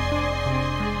chuckle.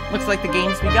 Looks like the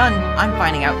game's begun. I'm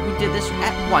finding out who did this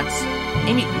at once.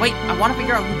 Amy, wait, I want to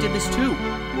figure out who did this too.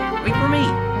 Wait for me.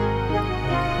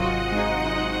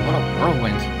 What a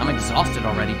whirlwind. I'm exhausted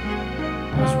already.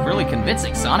 That was really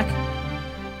convincing, Sonic.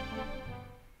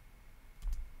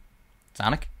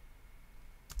 Sonic?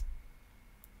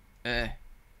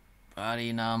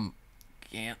 Body numb.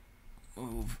 Can't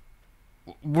move.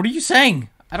 What are you saying?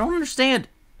 I don't understand.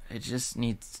 It just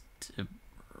needs to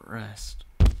rest.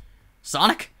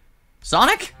 Sonic?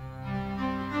 Sonic?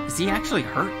 Is he actually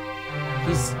hurt?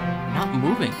 He's not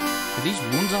moving. Are these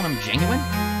wounds on him genuine?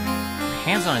 My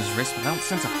hand's on his wrist, but I don't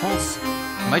sense a pulse.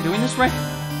 Am I doing this right?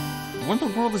 What in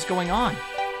the world is going on?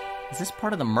 Is this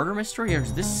part of the murder mystery, or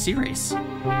is this serious?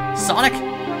 Sonic!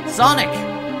 Sonic!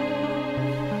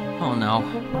 Oh no.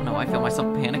 Oh no, I feel myself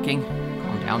panicking.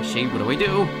 Calm down, Shade, what do I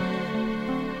do?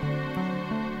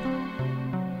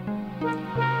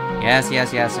 Yes.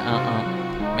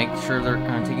 Make sure they're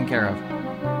taken care of.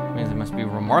 Means it must be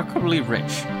remarkably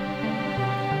rich.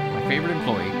 My favorite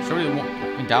employee. Surely they won't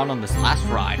put me down on this last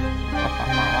ride.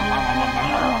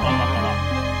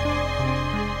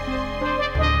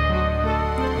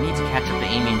 I need to catch up to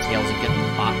Amy and Tails and get to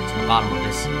the bottom of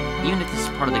this. Even if this is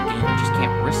part of the game, I just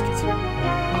can't risk it.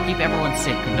 I'll keep everyone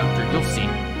safe, Conductor. You'll see.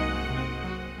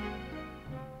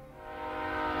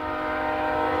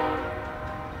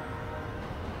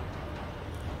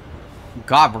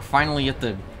 God, we're finally at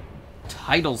the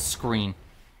title screen.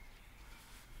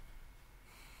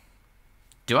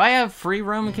 Do I have free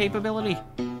roam capability?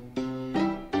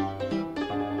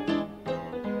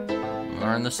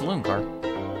 Or in the saloon car?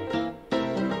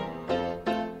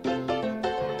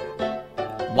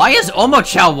 Why is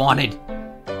Omochao wanted?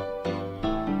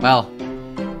 Well,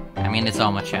 I mean, it's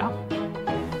Omochao.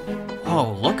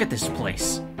 Oh, look at this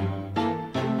place.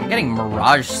 I'm getting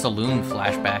Mirage Saloon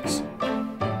flashbacks.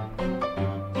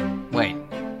 Wait.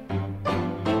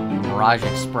 Mirage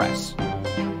Express.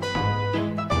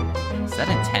 Is that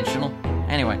intentional?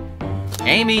 Anyway.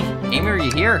 Amy! Amy, are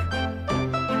you here?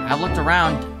 I looked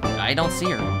around. I don't see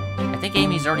her. I think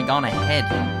Amy's already gone ahead.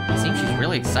 It seems she's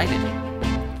really excited.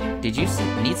 Did you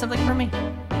need something from me?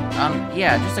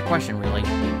 Yeah, just a question, really.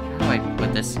 How do I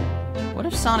put this?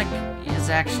 What if Sonic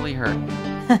is actually hurt?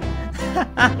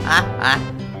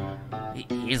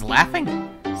 He's laughing?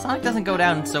 Sonic doesn't go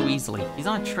down so easily. He's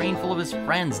on a train full of his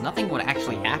friends. Nothing would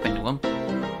actually happen to him.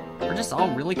 We're just all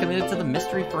really committed to the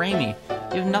mystery for Amy.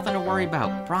 You have nothing to worry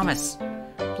about, promise.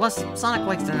 Plus, Sonic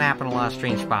likes to nap in a lot of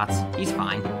strange spots. He's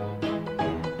fine.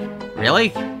 Really?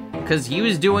 Because he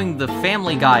was doing the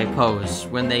Family Guy pose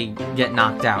when they get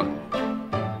knocked out.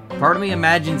 Part of me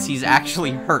imagines he's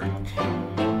actually hurt.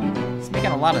 It's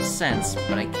making a lot of sense,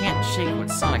 but I can't shake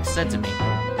what Sonic said to me.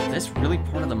 Is this really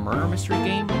part of the murder mystery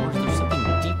game, or is there something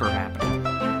deeper happening?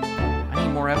 I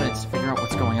need more evidence to figure out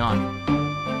what's going on.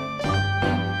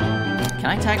 Can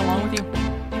I tag along with you?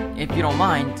 If you don't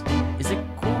mind, is it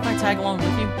cool if I tag along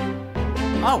with you?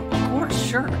 Oh, of course,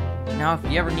 sure. Now, if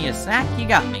you ever need a snack, you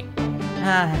got me.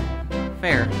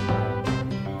 Fair.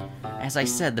 As I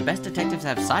said, the best detectives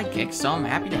have sidekicks, so I'm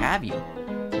happy to have you.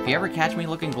 If you ever catch me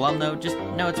looking glum, though, just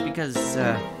know it's because,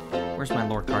 where's my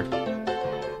lore card?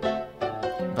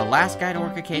 The last guy to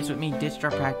work a case with me ditched our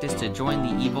practice to join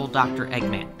the evil Dr.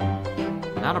 Eggman.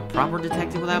 Not a proper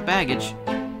detective without baggage.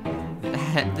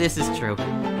 This is true.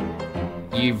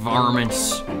 You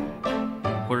varmints.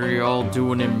 What are you all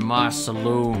doing in my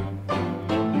saloon?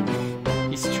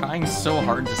 He's trying so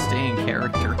hard to stay in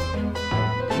character.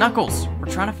 Knuckles, we're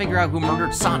trying to figure out who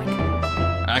murdered Sonic.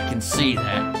 I can see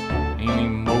that. Amy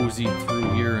moseyed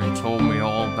through here and told me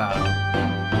all about it.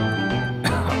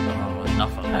 Oh,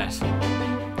 enough of that.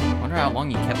 Wonder how long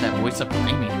you kept that voice up for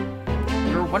Amy.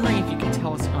 We were wondering if you could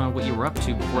tell us what you were up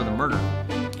to before the murder.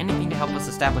 Anything to help us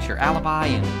establish your alibi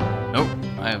and... Nope,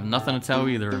 I have nothing to tell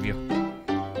either of you.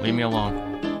 Leave me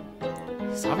alone.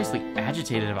 He's obviously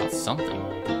agitated about something.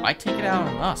 Why take it out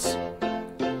on us?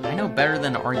 I know better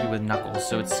than to argue with Knuckles,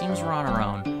 so it seems we're on our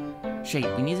own. Shade,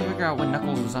 we need to figure out what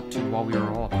Knuckles was up to while we were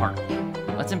all apart.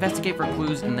 Let's investigate for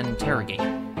clues and then interrogate.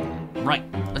 Right,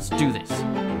 let's do this.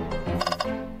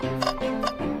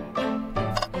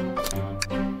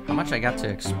 How much I got to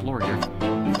explore here.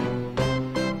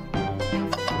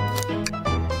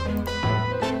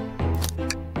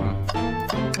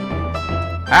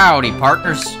 Howdy,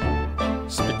 partners.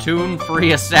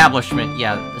 Spittoon-free establishment.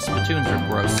 Yeah, the spittoons are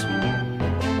gross.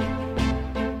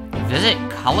 Visit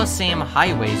Coliseum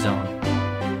Highway Zone.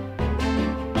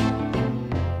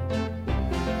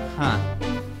 Huh.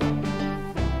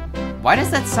 Why does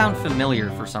that sound familiar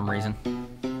for some reason?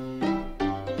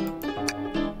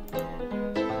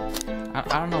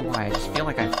 I don't know why, I just feel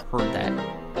like I've heard that.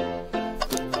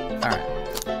 Alright.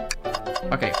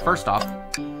 Okay, first off,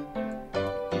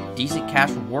 decent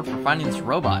cash reward for finding this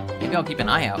robot. Maybe I'll keep an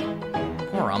eye out.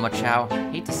 Poor Chow.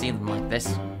 Hate to see them like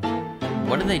this.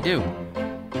 What do they do?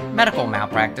 Medical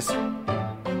malpractice.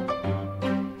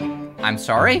 I'm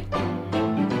sorry?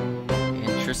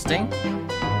 Interesting.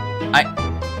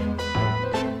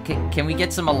 Can we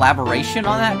get some elaboration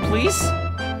on that, please?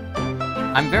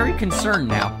 I'm very concerned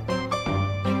now.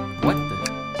 What the?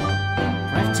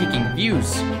 Breathtaking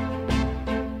views.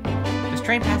 This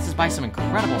train passes by some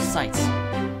incredible sights.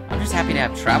 I'm just happy to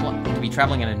be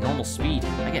traveling at a normal speed.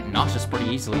 I get nauseous pretty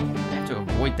easily. I have to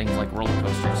avoid things like roller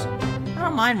coasters. I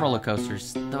don't mind roller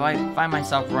coasters, though I find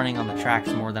myself running on the tracks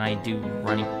more than I do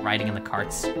riding in the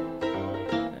carts.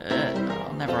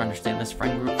 I'll never understand this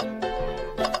friend group.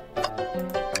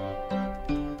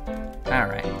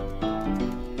 Alright.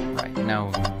 Right,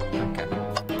 no. Okay.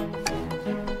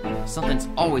 Something's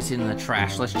always hidden in the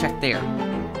trash. Let's check there.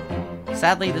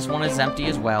 Sadly, this one is empty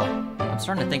as well. I'm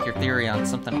starting to think your theory on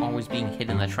something always being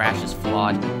hidden in the trash is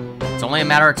flawed. It's only a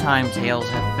matter of time, Tails.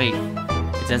 Have faith.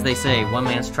 It's as they say, one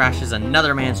man's trash is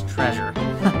another man's treasure.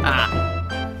 I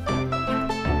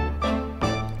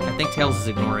think Tails is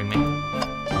ignoring me.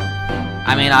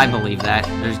 I mean, I believe that.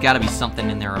 There's gotta be something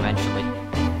in there eventually.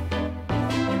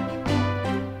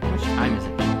 How much time is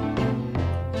it?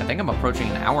 I think I'm approaching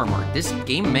an hour mark. This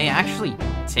game may actually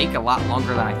take a lot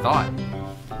longer than I thought.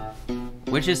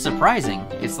 Which is surprising.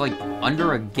 It's like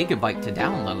under a gigabyte to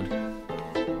download.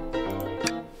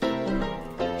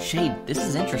 Shade, this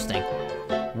is interesting.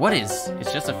 What is?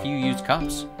 It's just a few used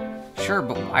cups. Sure,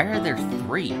 but why are there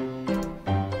 3?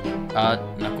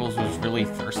 Knuckles was really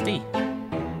thirsty?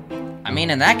 I mean,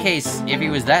 in that case, if he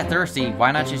was that thirsty,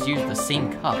 why not just use the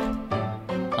same cup?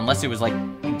 Unless it was like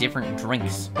different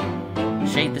drinks.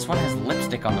 Shade, this one has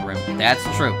lipstick on the rim. That's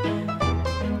true.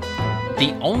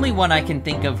 The only one I can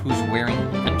think of who's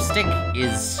wearing lipstick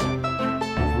is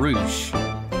Rouge.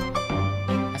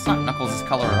 That's not Knuckles'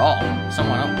 color at all.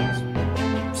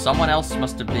 Someone else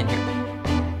must have been here.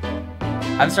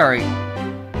 I'm sorry,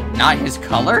 not his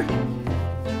color?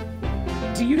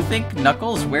 Do you think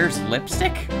Knuckles wears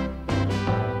lipstick?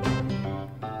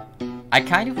 I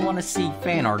kind of want to see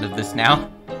fan art of this now.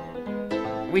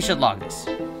 We should log this.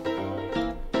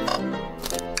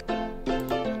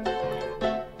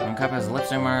 One cup has a lip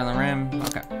somewhere on the rim.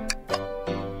 Okay.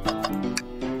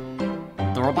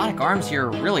 The robotic arms here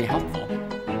are really helpful.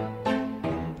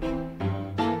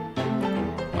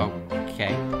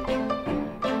 Okay.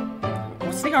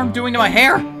 What's the arm doing to my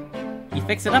hair? He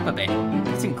fixed it up a bit.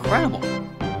 It's incredible.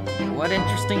 What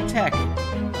interesting tech.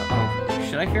 Uh-oh.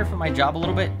 Should I fear for my job a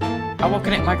little bit? How well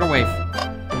can it microwave?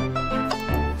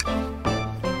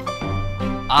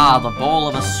 Ah, the bowl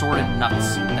of assorted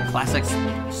nuts. The classic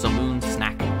saloon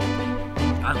snack.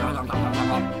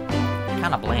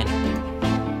 Kinda bland.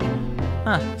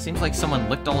 Huh, seems like someone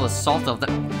licked all the salt off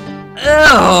the...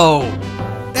 Ew!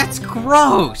 That's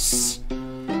gross!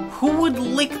 Who would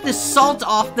lick the salt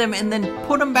off them and then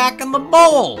put them back in the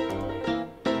bowl?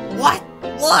 What?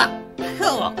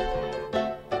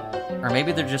 Or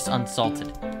maybe they're just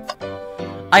unsalted.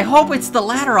 I hope it's the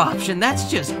latter option. That's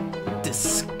just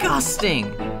disgusting.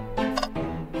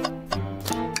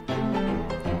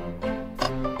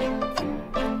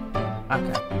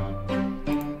 Okay.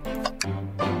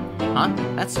 Huh?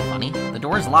 That's funny. The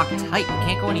door is locked tight. We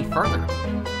can't go any further.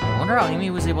 I wonder how Amy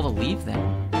was able to leave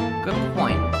them. Good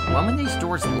point. When were these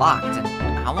doors locked, and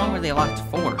how long were they locked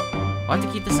for? I'll have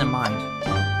to keep this in mind.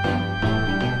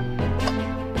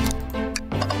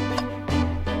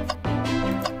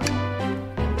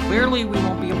 Clearly, we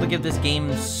won't be able to give this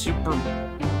game super...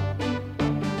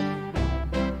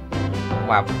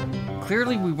 Wow.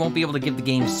 Clearly, we won't be able to give the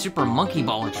game Super Monkey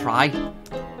Ball a try.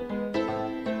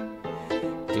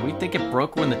 Do we think it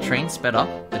broke when the train sped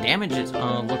up? The damages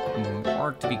look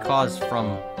more to be caused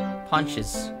from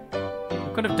punches.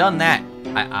 Who could have done that?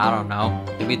 I don't know.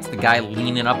 Maybe it's the guy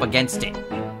leaning up against it.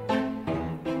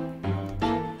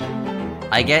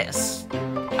 I guess.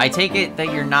 I take it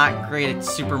that you're not great at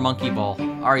Super Monkey Ball,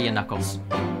 are you, Knuckles?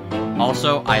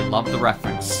 Also, I love the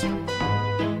reference.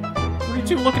 What are you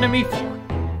two looking at me for?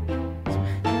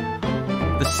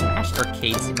 The smashed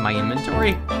arcades in my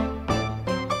inventory?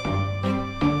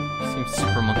 Seems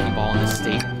Super Monkey Ball in this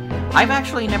state. I've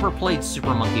actually never played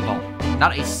Super Monkey Ball.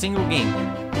 Not a single game.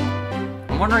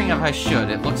 I'm wondering if I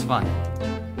should. It looks fun.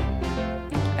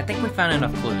 I think we found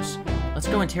enough clues. Let's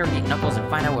go interrogate Knuckles and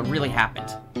find out what really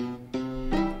happened.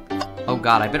 Oh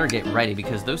god, I better get ready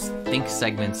because those think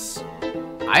segments...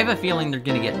 I have a feeling they're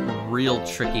gonna get real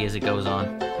tricky as it goes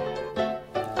on.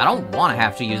 I don't want to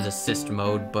have to use assist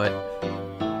mode, but...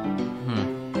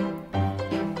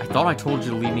 I thought I told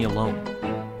you to leave me alone.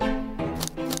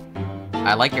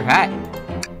 I like your hat.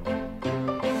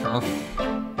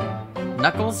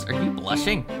 Knuckles, are you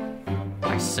blushing?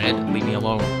 I said, leave me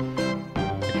alone.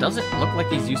 It doesn't look like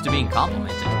he's used to being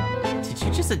complimented. Did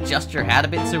you just adjust your hat a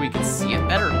bit so we can see it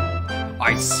better?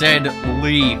 I said,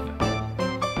 leave.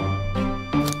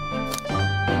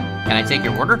 Can I take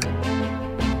your order?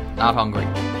 Not hungry.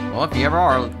 Well, if you ever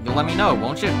are, you'll let me know,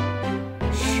 won't you?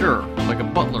 Sure, like a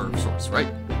butler of sorts, right?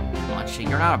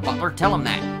 You're not a butler, tell him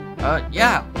that.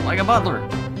 Yeah, like a butler.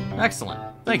 Excellent.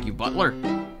 Thank you, butler.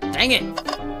 Dang it!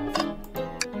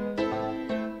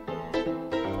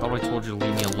 Thought I told you to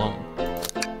leave me alone.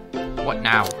 What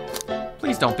now?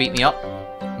 Please don't beat me up.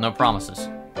 No promises.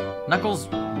 Knuckles,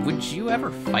 would you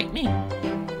ever fight me?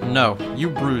 No, you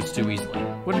bruise too easily.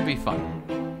 Wouldn't be fun.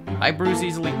 I bruise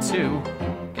easily too.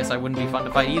 Guess I wouldn't be fun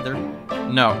to fight either.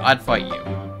 No, I'd fight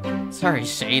you. Sorry,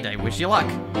 Shade, I wish you luck.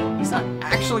 He's not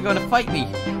actually going to fight me,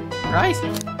 right?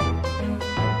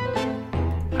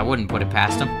 I wouldn't put it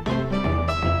past him.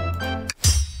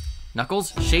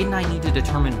 Knuckles, Shade and I need to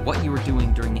determine what you were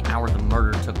doing during the hour the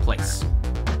murder took place.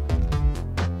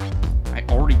 I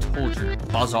already told you to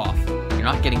buzz off. You're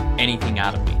not getting anything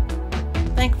out of me.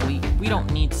 Thankfully, we don't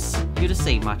need you to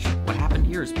say much. What happened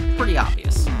here is pretty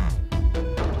obvious.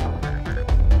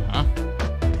 Huh?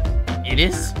 It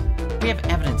is? We have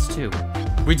evidence, too.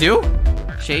 We do?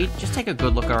 Shade, just take a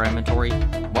good look at our inventory.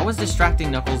 What was distracting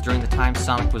Knuckles during the time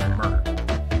Sonic was murdered?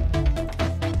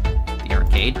 The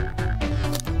arcade?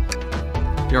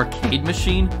 The arcade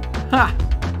machine? Ha!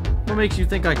 What makes you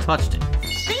think I touched it?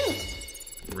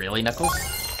 Really, Knuckles?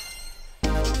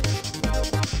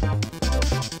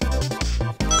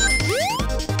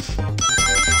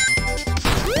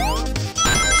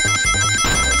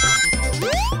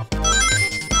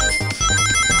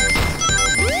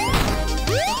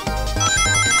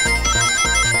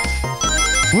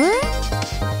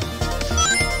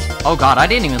 Oh god, I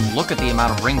didn't even look at the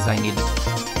amount of rings I needed.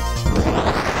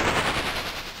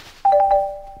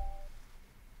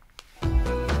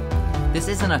 This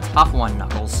isn't a tough one,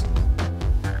 Knuckles.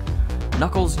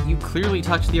 Knuckles, you clearly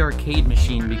touched the arcade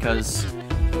machine because...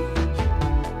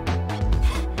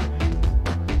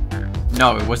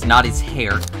 No, it was not his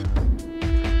hair.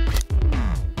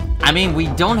 I mean, we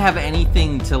don't have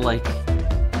anything to, like...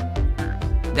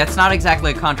 That's not exactly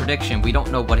a contradiction. We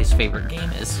don't know what his favorite game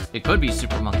is. It could be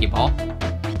Super Monkey Ball.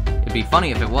 It'd be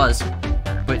funny if it was.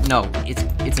 But no,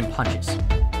 it's in punches.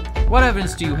 What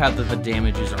evidence do you have that the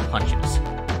damages are punches?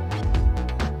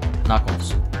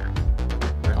 Knuckles.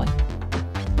 Really?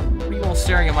 What are you all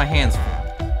staring at my hands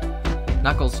for?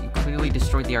 Knuckles, you clearly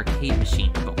destroyed the arcade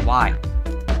machine, but why?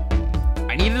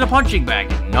 I needed a punching bag,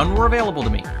 and none were available to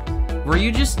me. Were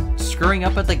you just screwing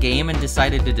up at the game and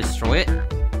decided to destroy it?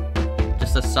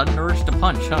 Just a sudden urge to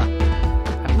punch, huh?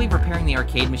 I believe repairing the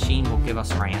arcade machine will give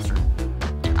us our answer.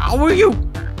 How are you?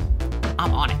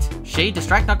 I'm on it. Shay,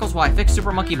 distract Knuckles while I fix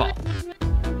Super Monkey Ball.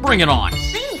 Bring it on!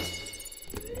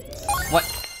 What?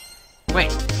 Wait.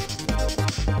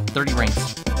 30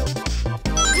 rings.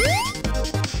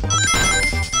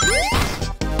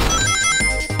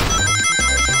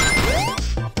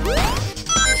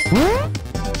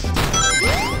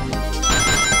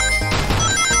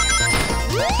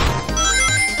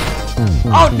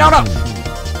 Oh, no!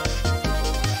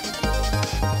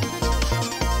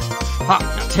 Ha!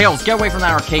 Now, Tails, get away from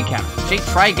that arcade cabinet. Shay,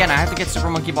 try again. I have to get Super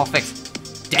Monkey Ball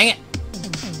fixed. Dang it!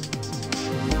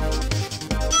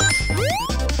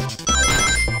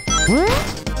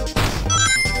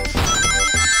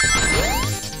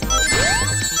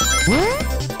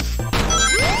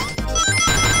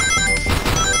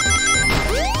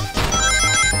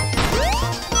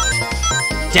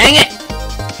 Dang it!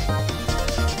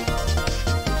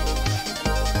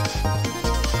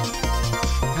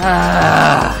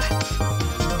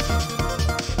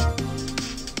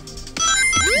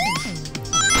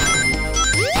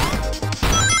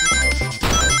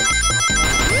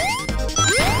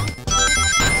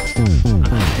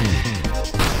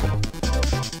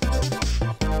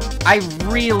 I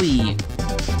really,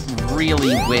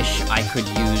 really wish I could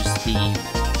use the,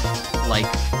 like...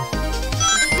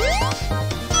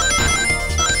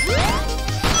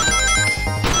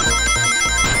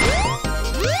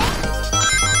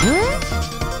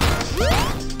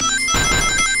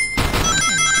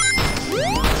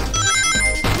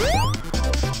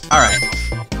 Alright.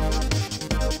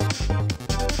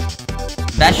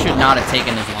 That should not have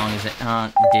taken as long as it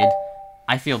did.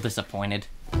 I feel disappointed.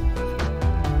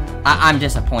 I'm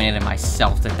disappointed in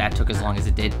myself that took as long as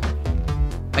it did.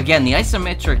 Again, the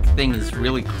isometric thing is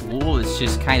really cool. It's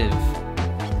just kind of...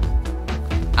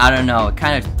 I don't know. It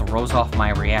kind of throws off my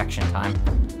reaction time.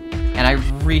 And I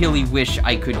really wish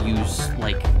I could use,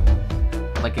 like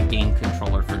a game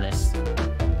controller for this.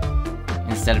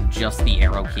 Instead of just the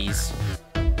arrow keys.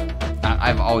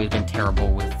 I've always been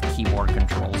terrible with keyboard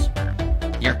controls.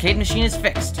 The arcade machine is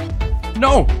fixed.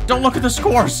 No! Don't look at the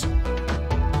scores!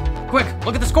 Quick,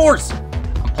 look at the scores!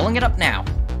 I'm pulling it up now.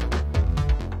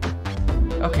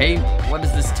 Okay, what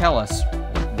does this tell us?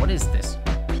 What is this?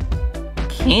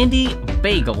 Candy,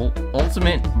 bagel,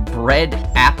 ultimate, bread,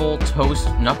 apple, toast,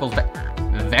 Knuckles,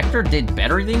 Vector did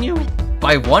better than you?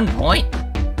 By 1 point?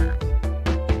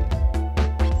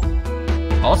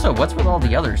 Also, what's with all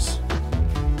the others?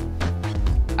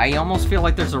 I almost feel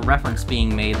like there's a reference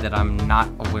being made that I'm not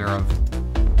aware of.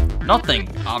 Nothing,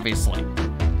 obviously.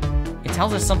 It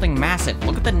tells us something massive.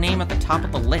 Look at the name at the top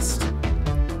of the list.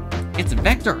 It's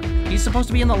Vector. He's supposed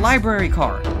to be in the library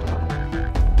car.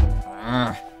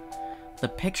 The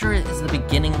picture is the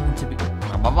beginning to be...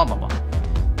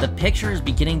 The picture is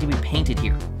beginning to be painted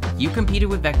here. You competed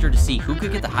with Vector to see who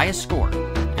could get the highest score,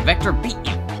 and Vector beat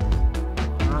you.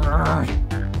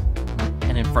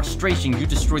 And in frustration, you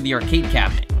destroyed the arcade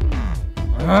cabinet.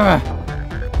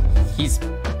 He's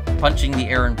punching the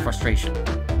air in frustration.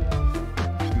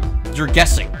 You're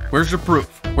guessing. Where's your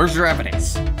proof? Where's your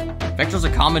evidence? Vector's a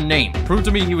common name. Prove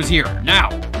to me he was here, now!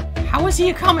 How is he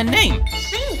a common name?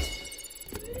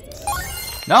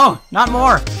 No, not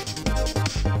more!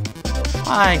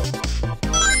 Hi.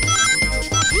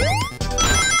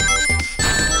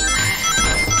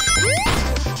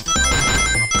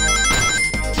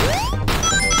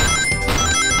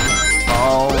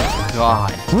 Oh,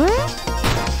 God.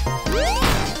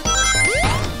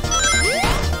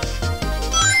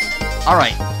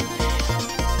 Alright.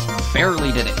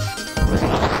 Barely did it.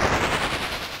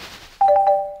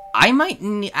 I might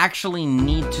actually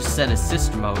need to set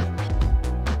assist mode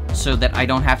so that I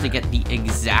don't have to get the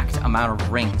exact amount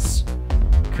of rings.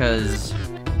 Because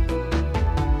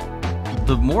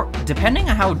the more, depending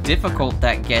on how difficult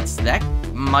that gets, that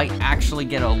might actually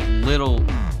get a little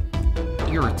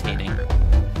irritating.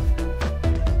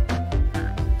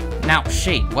 Now,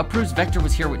 Shade, what proves Vector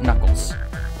was here with Knuckles?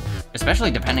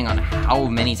 Especially depending on how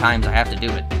many times I have to do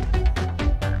it.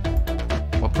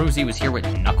 What proves he was here with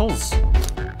Knuckles?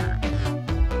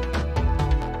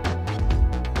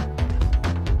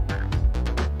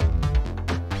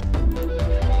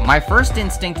 My first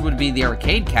instinct would be the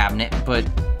arcade cabinet, but...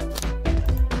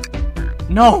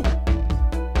 No!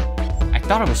 I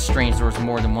thought it was strange there was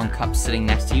more than one cup sitting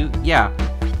next to you. Yeah.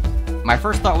 My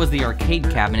first thought was the arcade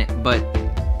cabinet, but...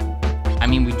 I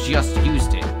mean, we just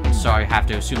used it, so I have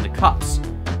to assume the cups.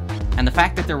 And the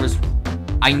fact that there was...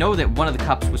 I know that one of the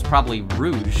cups was probably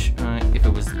rouge, if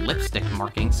it was lipstick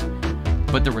markings,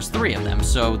 but there was 3 of them,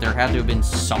 so there had to have been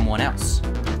someone else.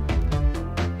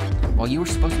 While you were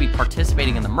supposed to be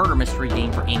participating in the murder mystery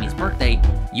game for Amy's birthday,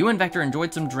 you and Vector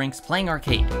enjoyed some drinks playing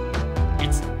arcade.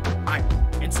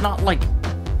 It's not like...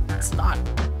 It's not...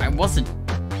 I wasn't...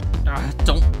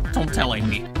 Don't tell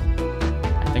Amy.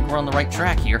 I think we're on the right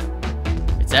track here.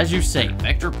 It's as you say,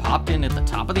 Vector popped in at the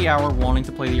top of the hour wanting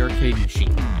to play the arcade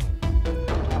machine.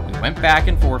 We went back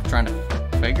and forth trying to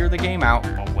figure the game out,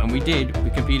 but when we did, we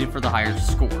competed for the higher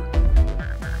score.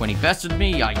 When he bested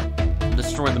me, I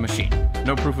destroyed the machine.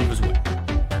 No proof of his win.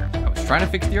 I was trying to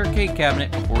fix the arcade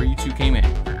cabinet before you two came in.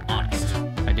 Honest.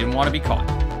 I didn't want to be caught.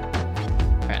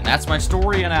 And that's my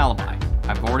story and alibi.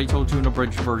 I've already told you an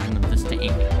abridged version of this to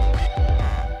Amy.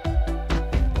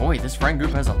 Boy, this friend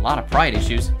group has a lot of pride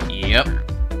issues. Yep.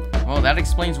 Well, that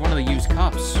explains one of the used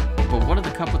cups. But what of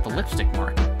the cup with the lipstick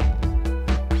mark?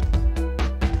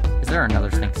 Is there another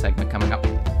Think segment coming up?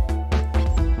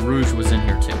 Rouge was in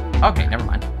here too. Okay, never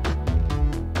mind.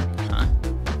 Huh?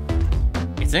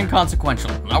 It's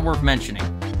inconsequential, not worth mentioning.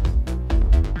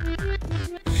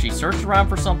 She searched around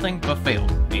for something, but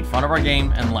failed. Made fun of our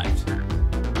game and left.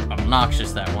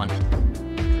 Obnoxious, that one.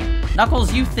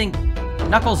 Knuckles, you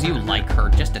like her,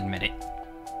 just admit it.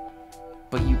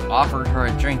 But you offered her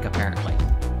a drink, apparently.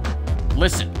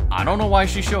 Listen, I don't know why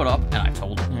she showed up, and I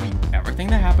told him everything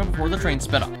that happened before the train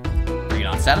sped up. Are you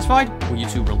not satisfied? Will you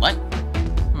two relent?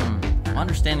 I'm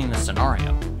understanding the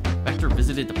scenario. Vector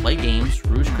visited to play games,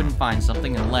 Rouge couldn't find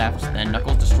something and left, then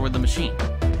Knuckles destroyed the machine.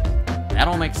 That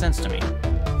all makes sense to me.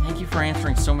 Thank you for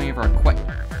answering so many of our questions.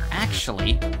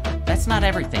 Actually, that's not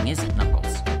everything, is it,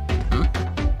 Knuckles?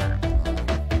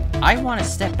 I want to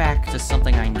step back to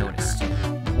something I noticed.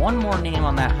 One more name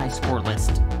on that high score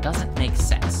list doesn't make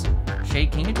sense.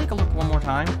 Shade, can you take a look one more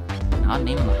time? Not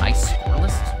name on the high score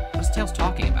list? What is Tails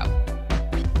talking about?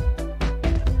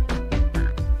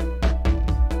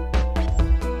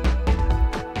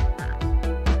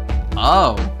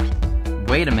 Oh,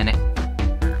 wait a minute.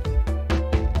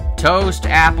 Toast,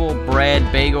 apple,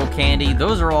 bread, bagel, candy,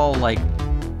 those are all, like,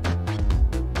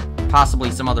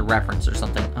 possibly some other reference or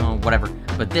something. Oh, whatever.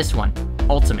 But this one,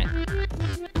 Ultimate.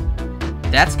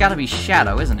 That's gotta be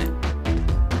Shadow, isn't it?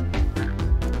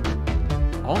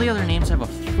 All the other names have a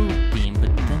food theme,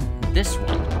 but then this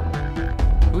one.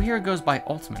 Who here goes by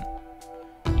Ultimate?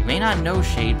 You may not know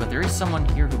Shade, but there is someone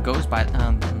here who goes by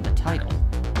the title.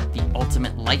 The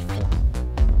Ultimate Life Form.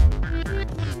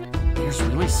 There's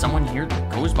really someone here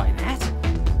that goes by that?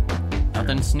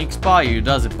 Nothing sneaks by you,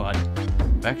 does it, bud?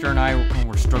 Vector and I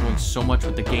were struggling so much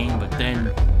with the game, but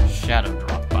then Shadow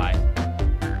dropped by.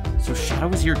 So Shadow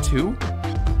was here too?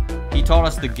 He taught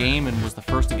us the game and was the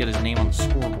first to get his name on the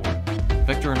scoreboard.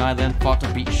 Vector and I then fought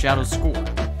to beat Shadow's score.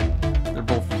 They're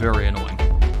both very annoying.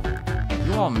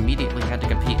 You all immediately had to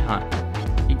compete, huh?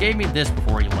 He gave me this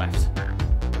before he left.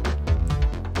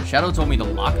 Shadow told me to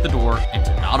lock the door and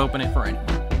to not open it for anyone.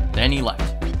 Then he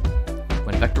left.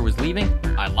 When Vector was leaving,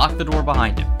 I locked the door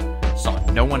behind him. Saw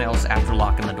no one else after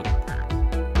locking the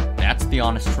door. That's the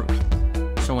honest truth.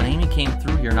 So when Amy came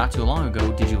through here not too long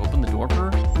ago, did you open the door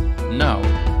for her? No.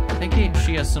 I think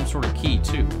she has some sort of key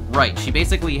too. Right, she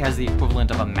basically has the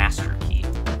equivalent of a master key.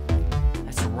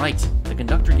 That's right, the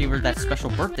conductor gave her that special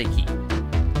birthday key.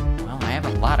 Well, I have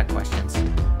a lot of questions.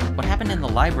 What happened in the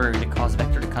library to cause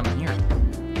Vector to come here?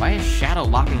 Why is Shadow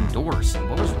locking doors?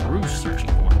 What was Rouge searching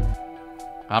for?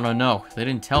 I don't know, they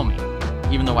didn't tell me.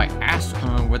 Even though I asked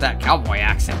with that cowboy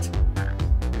accent.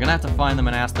 You're gonna have to find them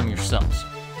and ask them yourselves.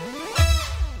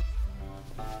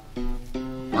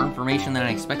 More information than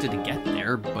I expected to get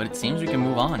there, but it seems we can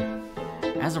move on.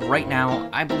 As of right now,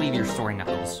 I believe your story,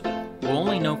 Knuckles. We'll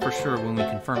only know for sure when we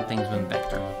confirm things with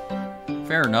Vector.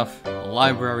 Fair enough. The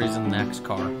library's in the next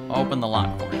car. I'll open the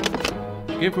lock for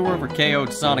you. Give whoever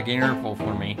KO'd Sonic an earful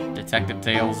for me, Detective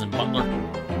Tails and Butler.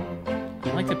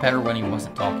 I liked it better when he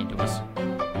wasn't talking to us.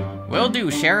 Will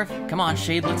do, Sheriff. Come on,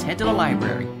 Shade, let's head to the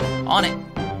library. On it.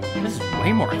 This is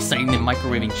way more exciting than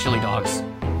microwaving chili dogs.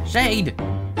 Shade!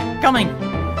 Coming!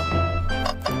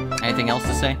 Anything else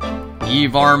to say? Ye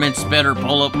varmints better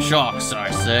pull up chalks,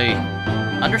 I say.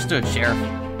 Understood, Sheriff.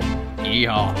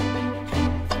 Yeehaw.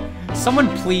 Someone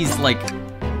please, like,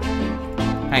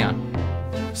 Hang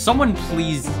on. Someone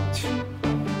please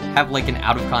have like an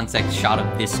out of context shot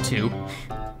of this too.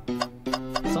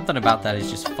 Something about that is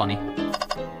just funny.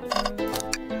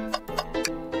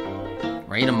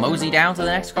 Ready to mosey down to the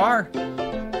next car?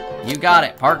 You got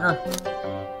it, partner.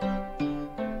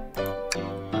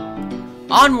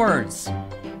 Onwards!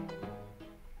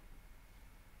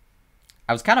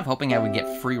 I was kind of hoping I would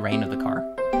get free reign of the car.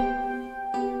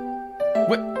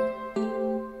 What?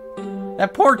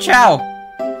 That poor Chow!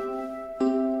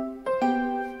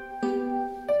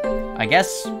 I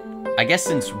guess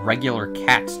since regular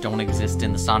cats don't exist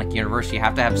in the Sonic universe, you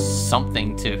have to have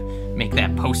something to make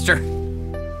that poster.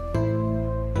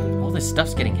 All this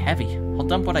stuff's getting heavy. I'll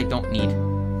dump what I don't need.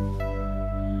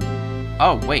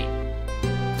 Oh, wait.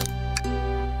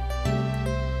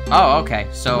 Oh, okay.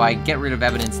 So I get rid of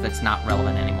evidence that's not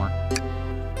relevant anymore.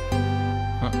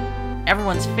 Huh.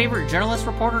 Everyone's favorite journalist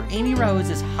reporter, Amy Rose,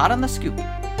 is hot on the scoop.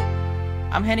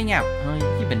 I'm heading out.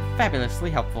 You've been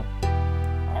fabulously helpful.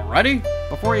 Alrighty?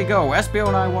 Before you go, SBO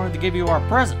and I wanted to give you our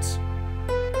presents.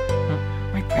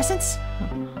 My presents?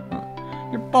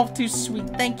 You're both too sweet,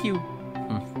 thank you.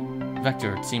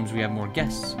 Vector, it seems we have more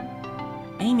guests.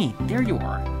 Amy, there you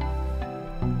are.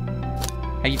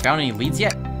 Have you found any leads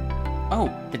yet? Oh,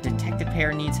 the detective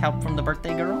pair needs help from the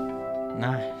birthday girl?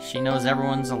 Nah, she knows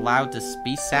everyone's allowed to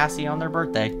be sassy on their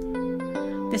birthday.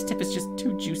 This tip is just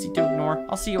too juicy to ignore.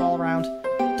 I'll see you all around.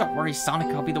 Don't worry,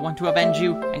 Sonic, I'll be the one to avenge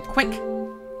you, and quick!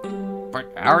 But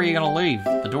how are you gonna leave?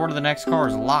 The door to the next car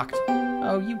is locked.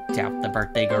 Oh, you doubt the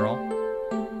birthday girl.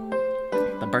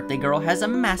 The birthday girl has a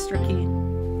master key.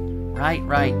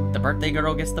 Right. The birthday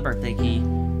girl gets the birthday key.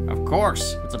 Of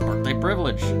course, it's a birthday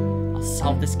privilege. I'll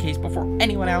solve this case before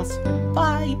anyone else.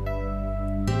 Bye!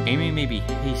 Amy may be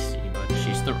hasty, but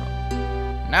she's thorough.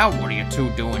 Now what are you two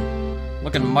doing?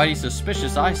 Looking mighty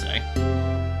suspicious, I say.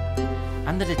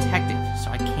 I'm the detective,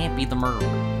 so I can't be the murderer.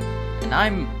 And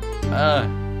I'm,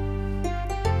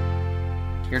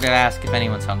 here to ask if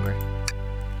anyone's hungry.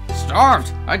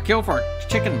 Starved! I'd kill for a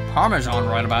chicken parmesan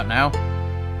right about now.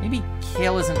 Maybe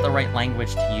kill isn't the right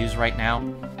language to use right now.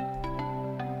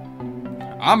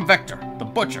 I'm Vector, the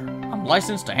butcher. I'm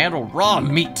licensed to handle raw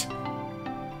meat.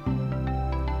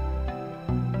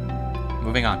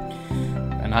 Moving on.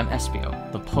 And I'm Espio,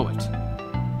 the poet.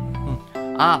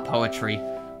 Poetry.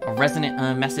 A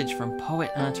resonant message from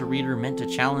poet to reader meant to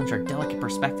challenge our delicate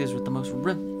perspectives with the most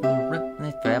rhythmic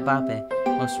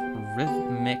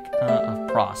of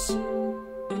prose.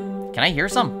 Can I hear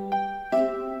some?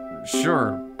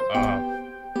 Sure.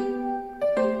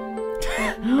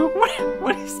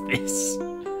 What is this?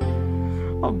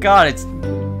 Oh god, it's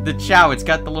the Chow. It's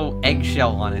got the little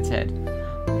eggshell on its head.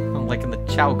 Like in the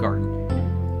Chow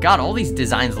garden. God, all these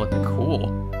designs look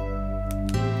cool.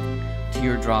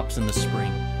 Teardrops in the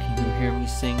spring. Can you hear me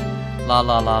sing? La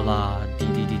la la la, dee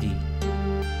dee dee dee.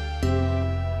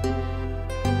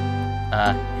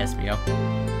 SBO.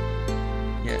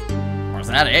 Yeah. Was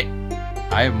that it?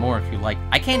 I have more if you like.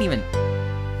 I can't even...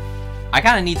 I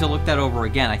kind of need to look that over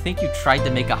again. I think you tried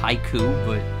to make a haiku,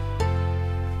 but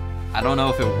I don't know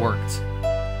if it worked.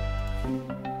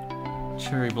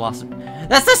 Cherry blossom.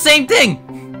 That's the same thing!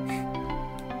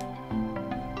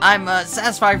 I'm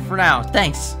satisfied for now.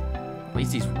 Thanks. At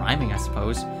least he's rhyming, I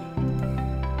suppose.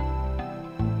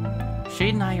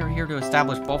 Shade and I are here to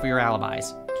establish both of your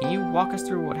alibis. Can you walk us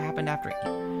through what happened after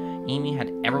Amy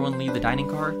had everyone leave the dining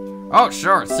car? Oh,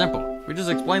 sure. It's simple. We just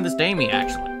explained this to Amy,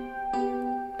 actually.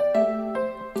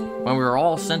 When we were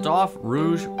all sent off,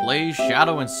 Rouge, Blaze,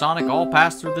 Shadow, and Sonic all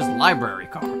passed through this library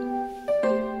car.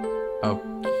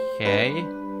 Okay.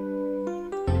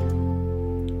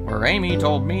 Where Amy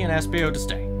told me and SBO to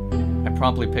stay. I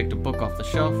promptly picked a book off the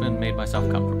shelf and made myself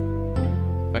comfortable.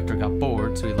 Vector got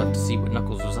bored, so he left to see what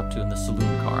Knuckles was up to in the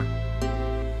saloon car.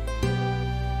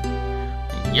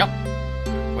 Yup.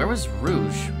 Where was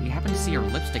Rouge? We happened to see her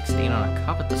lipstick stain on a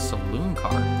cup at the saloon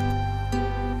car.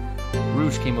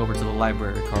 Rouge came over to the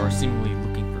library car, seemingly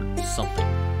looking for something.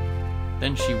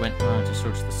 Then she went on to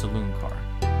search the saloon car.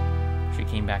 She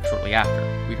came back shortly after.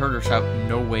 We heard her shout,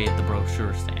 "No way" at the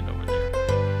brochure stand over there.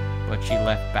 But she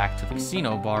left back to the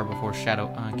casino bar before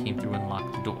Shadow came through and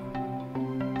locked the door.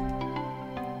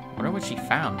 Wonder what she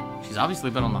found. She's obviously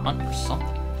been on the hunt for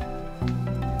something.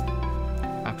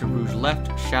 After Rouge left,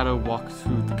 Shadow walked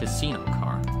through the casino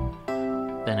car,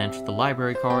 then entered the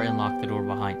library car and locked the door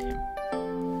behind him.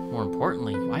 More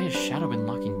importantly, why has Shadow been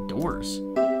locking doors?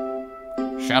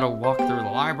 Shadow walked through the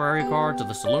library car to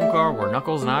the saloon car where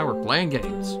Knuckles and I were playing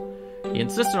games. He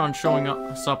insisted on showing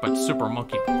us up at Super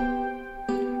Monkey Ball.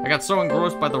 I got so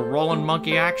engrossed by the rolling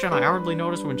monkey action, I hardly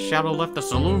noticed when Shadow left the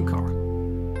saloon car.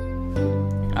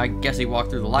 I guess he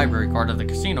walked through the library car to the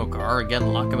casino car,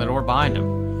 again locking the door behind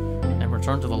him, and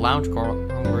returned to the lounge car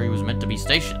where he was meant to be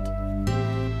stationed.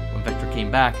 When Vector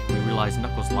came back, we realized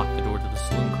Knuckles locked the door to the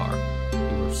saloon car.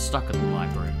 We were stuck in the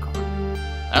library car.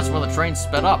 That's where the train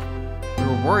sped up. We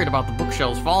were worried about the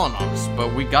bookshelves falling on us,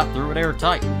 but we got through it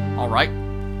airtight. Alright.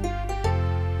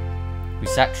 We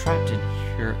sat trapped in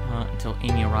here until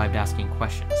Amy arrived asking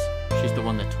questions. She's the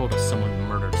one that told us someone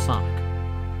murdered Sonic.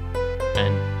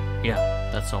 And, yeah,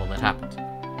 that's all that happened.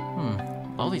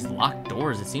 With all these locked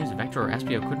doors, it seems Vector or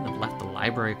Espio couldn't have left the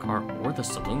library car or the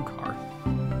saloon car.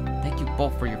 Thank you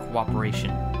both for your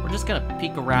cooperation. We're just gonna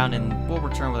peek around and we'll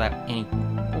return with any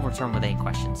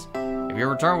questions. If you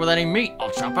return with any meat,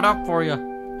 I'll chop it up for you.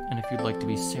 And if you'd like to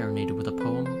be serenaded with a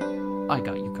poem, I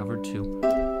got you covered too.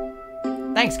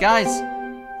 Thanks, guys!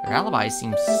 Their alibi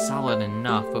seems solid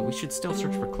enough, but we should still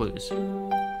search for clues.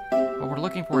 What we're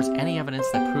looking for is any evidence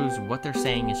that proves what they're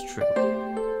saying is true.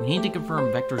 We need to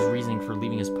confirm Vector's reasoning for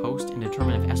leaving his post and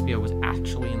determine if Espio was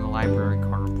actually in the library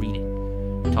car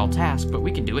reading. Tall task, but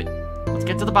we can do it. Let's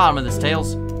get to the bottom of this,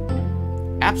 Tails.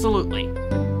 Absolutely.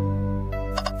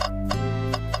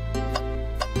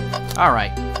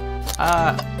 Alright.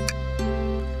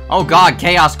 Oh god,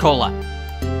 Chaos Cola.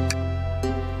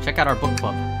 Check out our book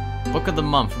club. Book of the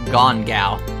month, Gone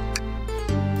Gal.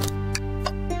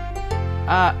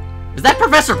 Is that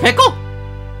Professor Pickle?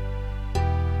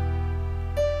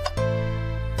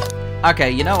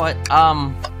 Okay, you know what?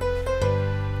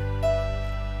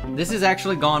 This has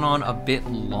actually gone on a bit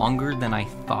longer than I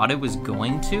thought it was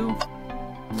going to.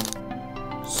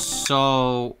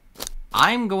 So,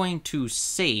 I'm going to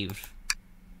save.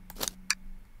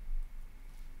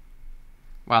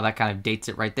 Wow, that kind of dates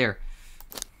it right there.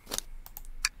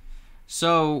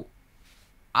 So,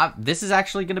 this is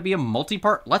actually going to be a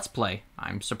multi-part Let's Play.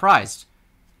 I'm surprised.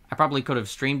 I probably could have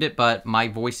streamed it, but my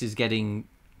voice is getting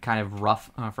kind of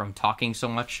rough from talking so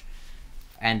much.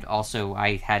 And also,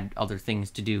 I had other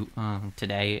things to do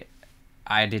today.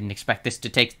 I didn't expect this to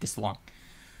take this long.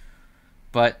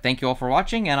 But thank you all for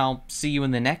watching, and I'll see you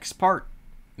in the next part.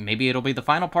 Maybe it'll be the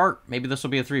final part. Maybe this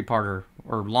will be a 3-parter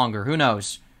or longer. Who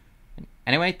knows?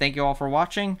 Anyway, thank you all for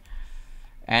watching,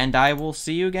 and I will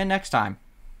see you again next time.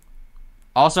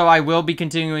 Also, I will be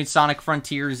continuing Sonic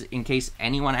Frontiers in case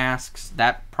anyone asks.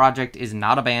 That project is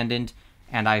not abandoned,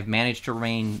 and I've managed to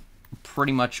remain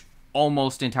pretty much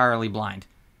almost entirely blind.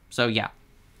 So, yeah.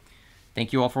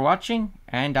 Thank you all for watching,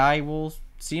 and I will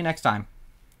see you next time.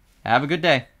 Have a good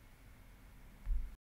day.